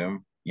expensive,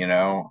 you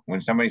know,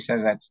 when somebody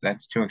says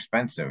that's too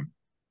expensive,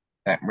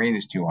 that rate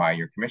is too high,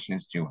 your commission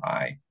is too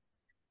high.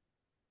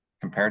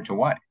 Compared to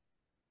what?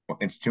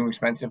 It's too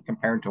expensive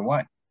compared to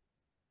what?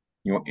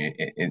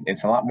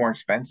 It's a lot more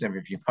expensive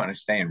if you want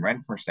to stay and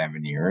rent for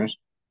 7 years,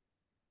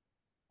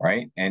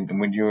 right? And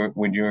would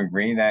you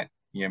agree that,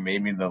 you know,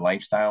 maybe the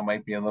lifestyle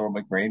might be a little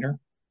bit greater?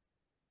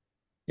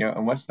 You know,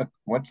 and what's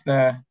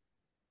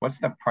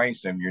the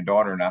price of your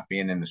daughter not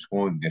being in the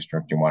school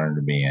district you want her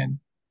to be in?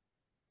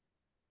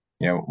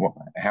 You know,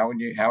 how would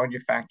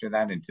you factor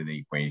that into the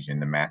equation,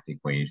 the math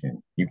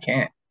equation? You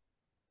can't,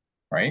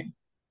 right?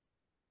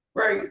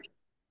 Right.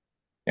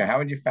 Yeah, how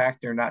would you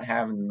factor not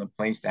having the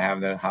place to have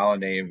the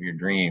holiday of your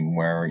dream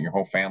where your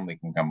whole family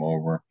can come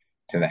over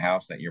to the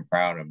house that you're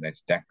proud of,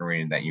 that's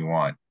decorated, that you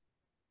want?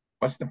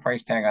 What's the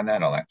price tag on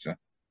that, Alexa?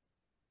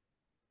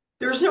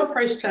 There's no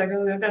price tag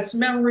on that. That's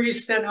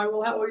memories that I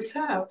will always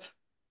have.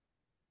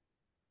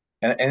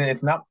 And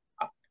it's not,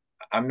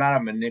 I'm not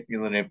a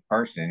manipulative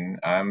person.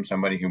 I'm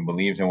somebody who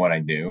believes in what I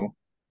do.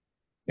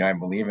 You know, I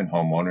believe in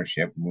home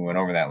ownership. We went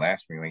over that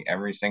last week. Like,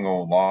 every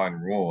single law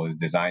and rule is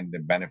designed to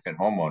benefit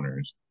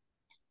homeowners.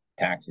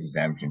 Tax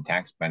exemption,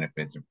 tax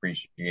benefits,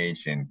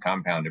 appreciation,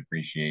 compound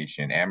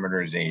appreciation,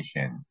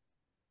 amortization.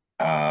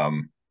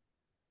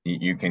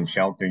 You can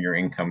shelter your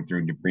income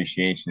through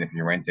depreciation if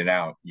you rent it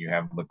out. You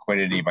have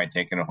liquidity by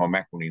taking a home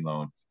equity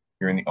loan.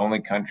 You're in the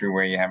only country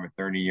where you have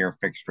a 30-year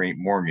fixed rate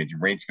mortgage.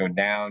 Rates go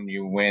down,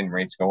 you win.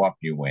 Rates go up,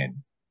 you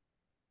win.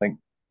 Like,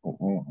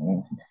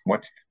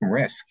 what's the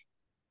risk?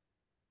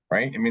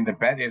 Right? I mean,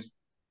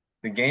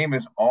 the game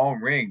is all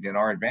rigged in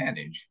our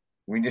advantage.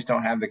 We just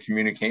don't have the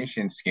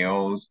communication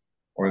skills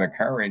or the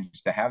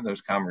courage to have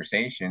those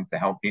conversations to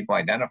help people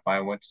identify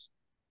what's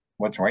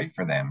right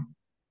for them.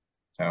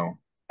 So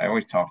I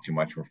always talk too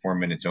much. We're 4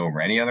 minutes over.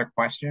 Any other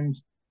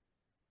questions?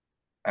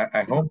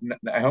 I hope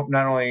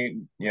not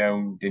only, you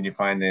know, did you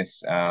find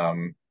this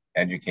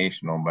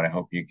educational, but I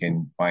hope you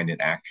can find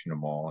it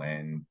actionable,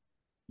 and,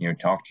 you know,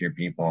 talk to your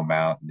people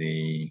about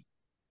the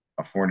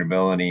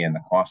affordability and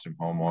the cost of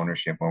home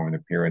ownership over the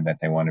period that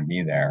they want to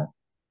be there.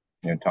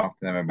 You know, talk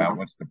to them about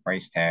what's the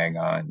price tag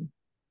on,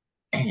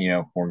 you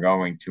know,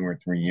 foregoing 2 or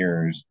 3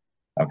 years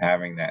of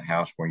having that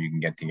house where you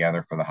can get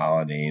together for the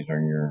holidays, or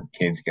your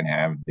kids can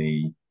have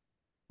the,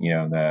 you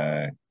know,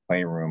 the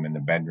playroom in the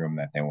bedroom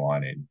that they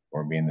wanted,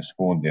 or be in the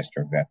school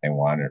district that they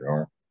wanted,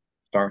 or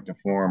start to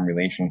form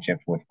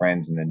relationships with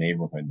friends in the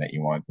neighborhood that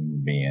you want them to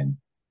be in.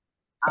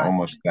 It's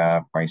almost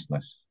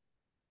priceless.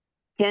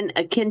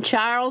 Can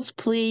Charles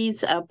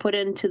please put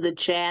into the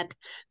chat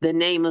the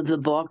name of the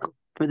book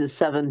for the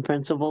 7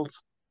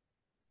 principles?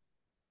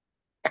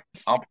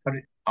 I'll put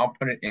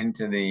it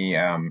into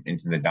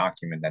the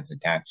document that's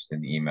attached to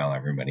the email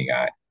everybody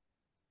got.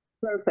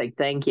 Perfect.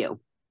 Thank you.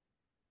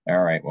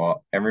 All right.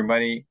 Well,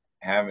 everybody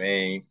have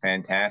a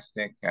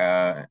fantastic,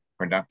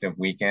 productive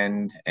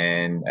weekend,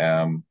 and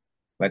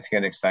let's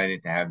get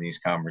excited to have these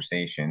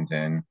conversations,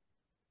 and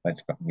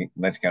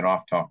let's get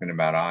off talking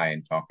about I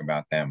and talk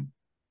about them.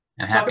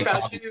 And happy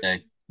Father's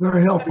Day.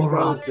 Very helpful,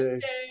 Rob.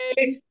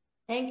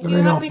 Thank Very you.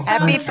 helpful.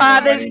 Happy Thanks.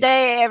 Father's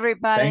Day,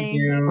 everybody. Thank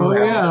you. Oh,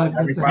 yeah. Happy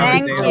That's a Father's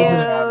Thank Day, you.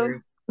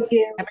 Fathers.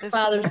 Happy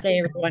Father's Day,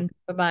 everyone.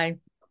 Bye-bye.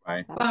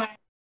 Bye. Bye.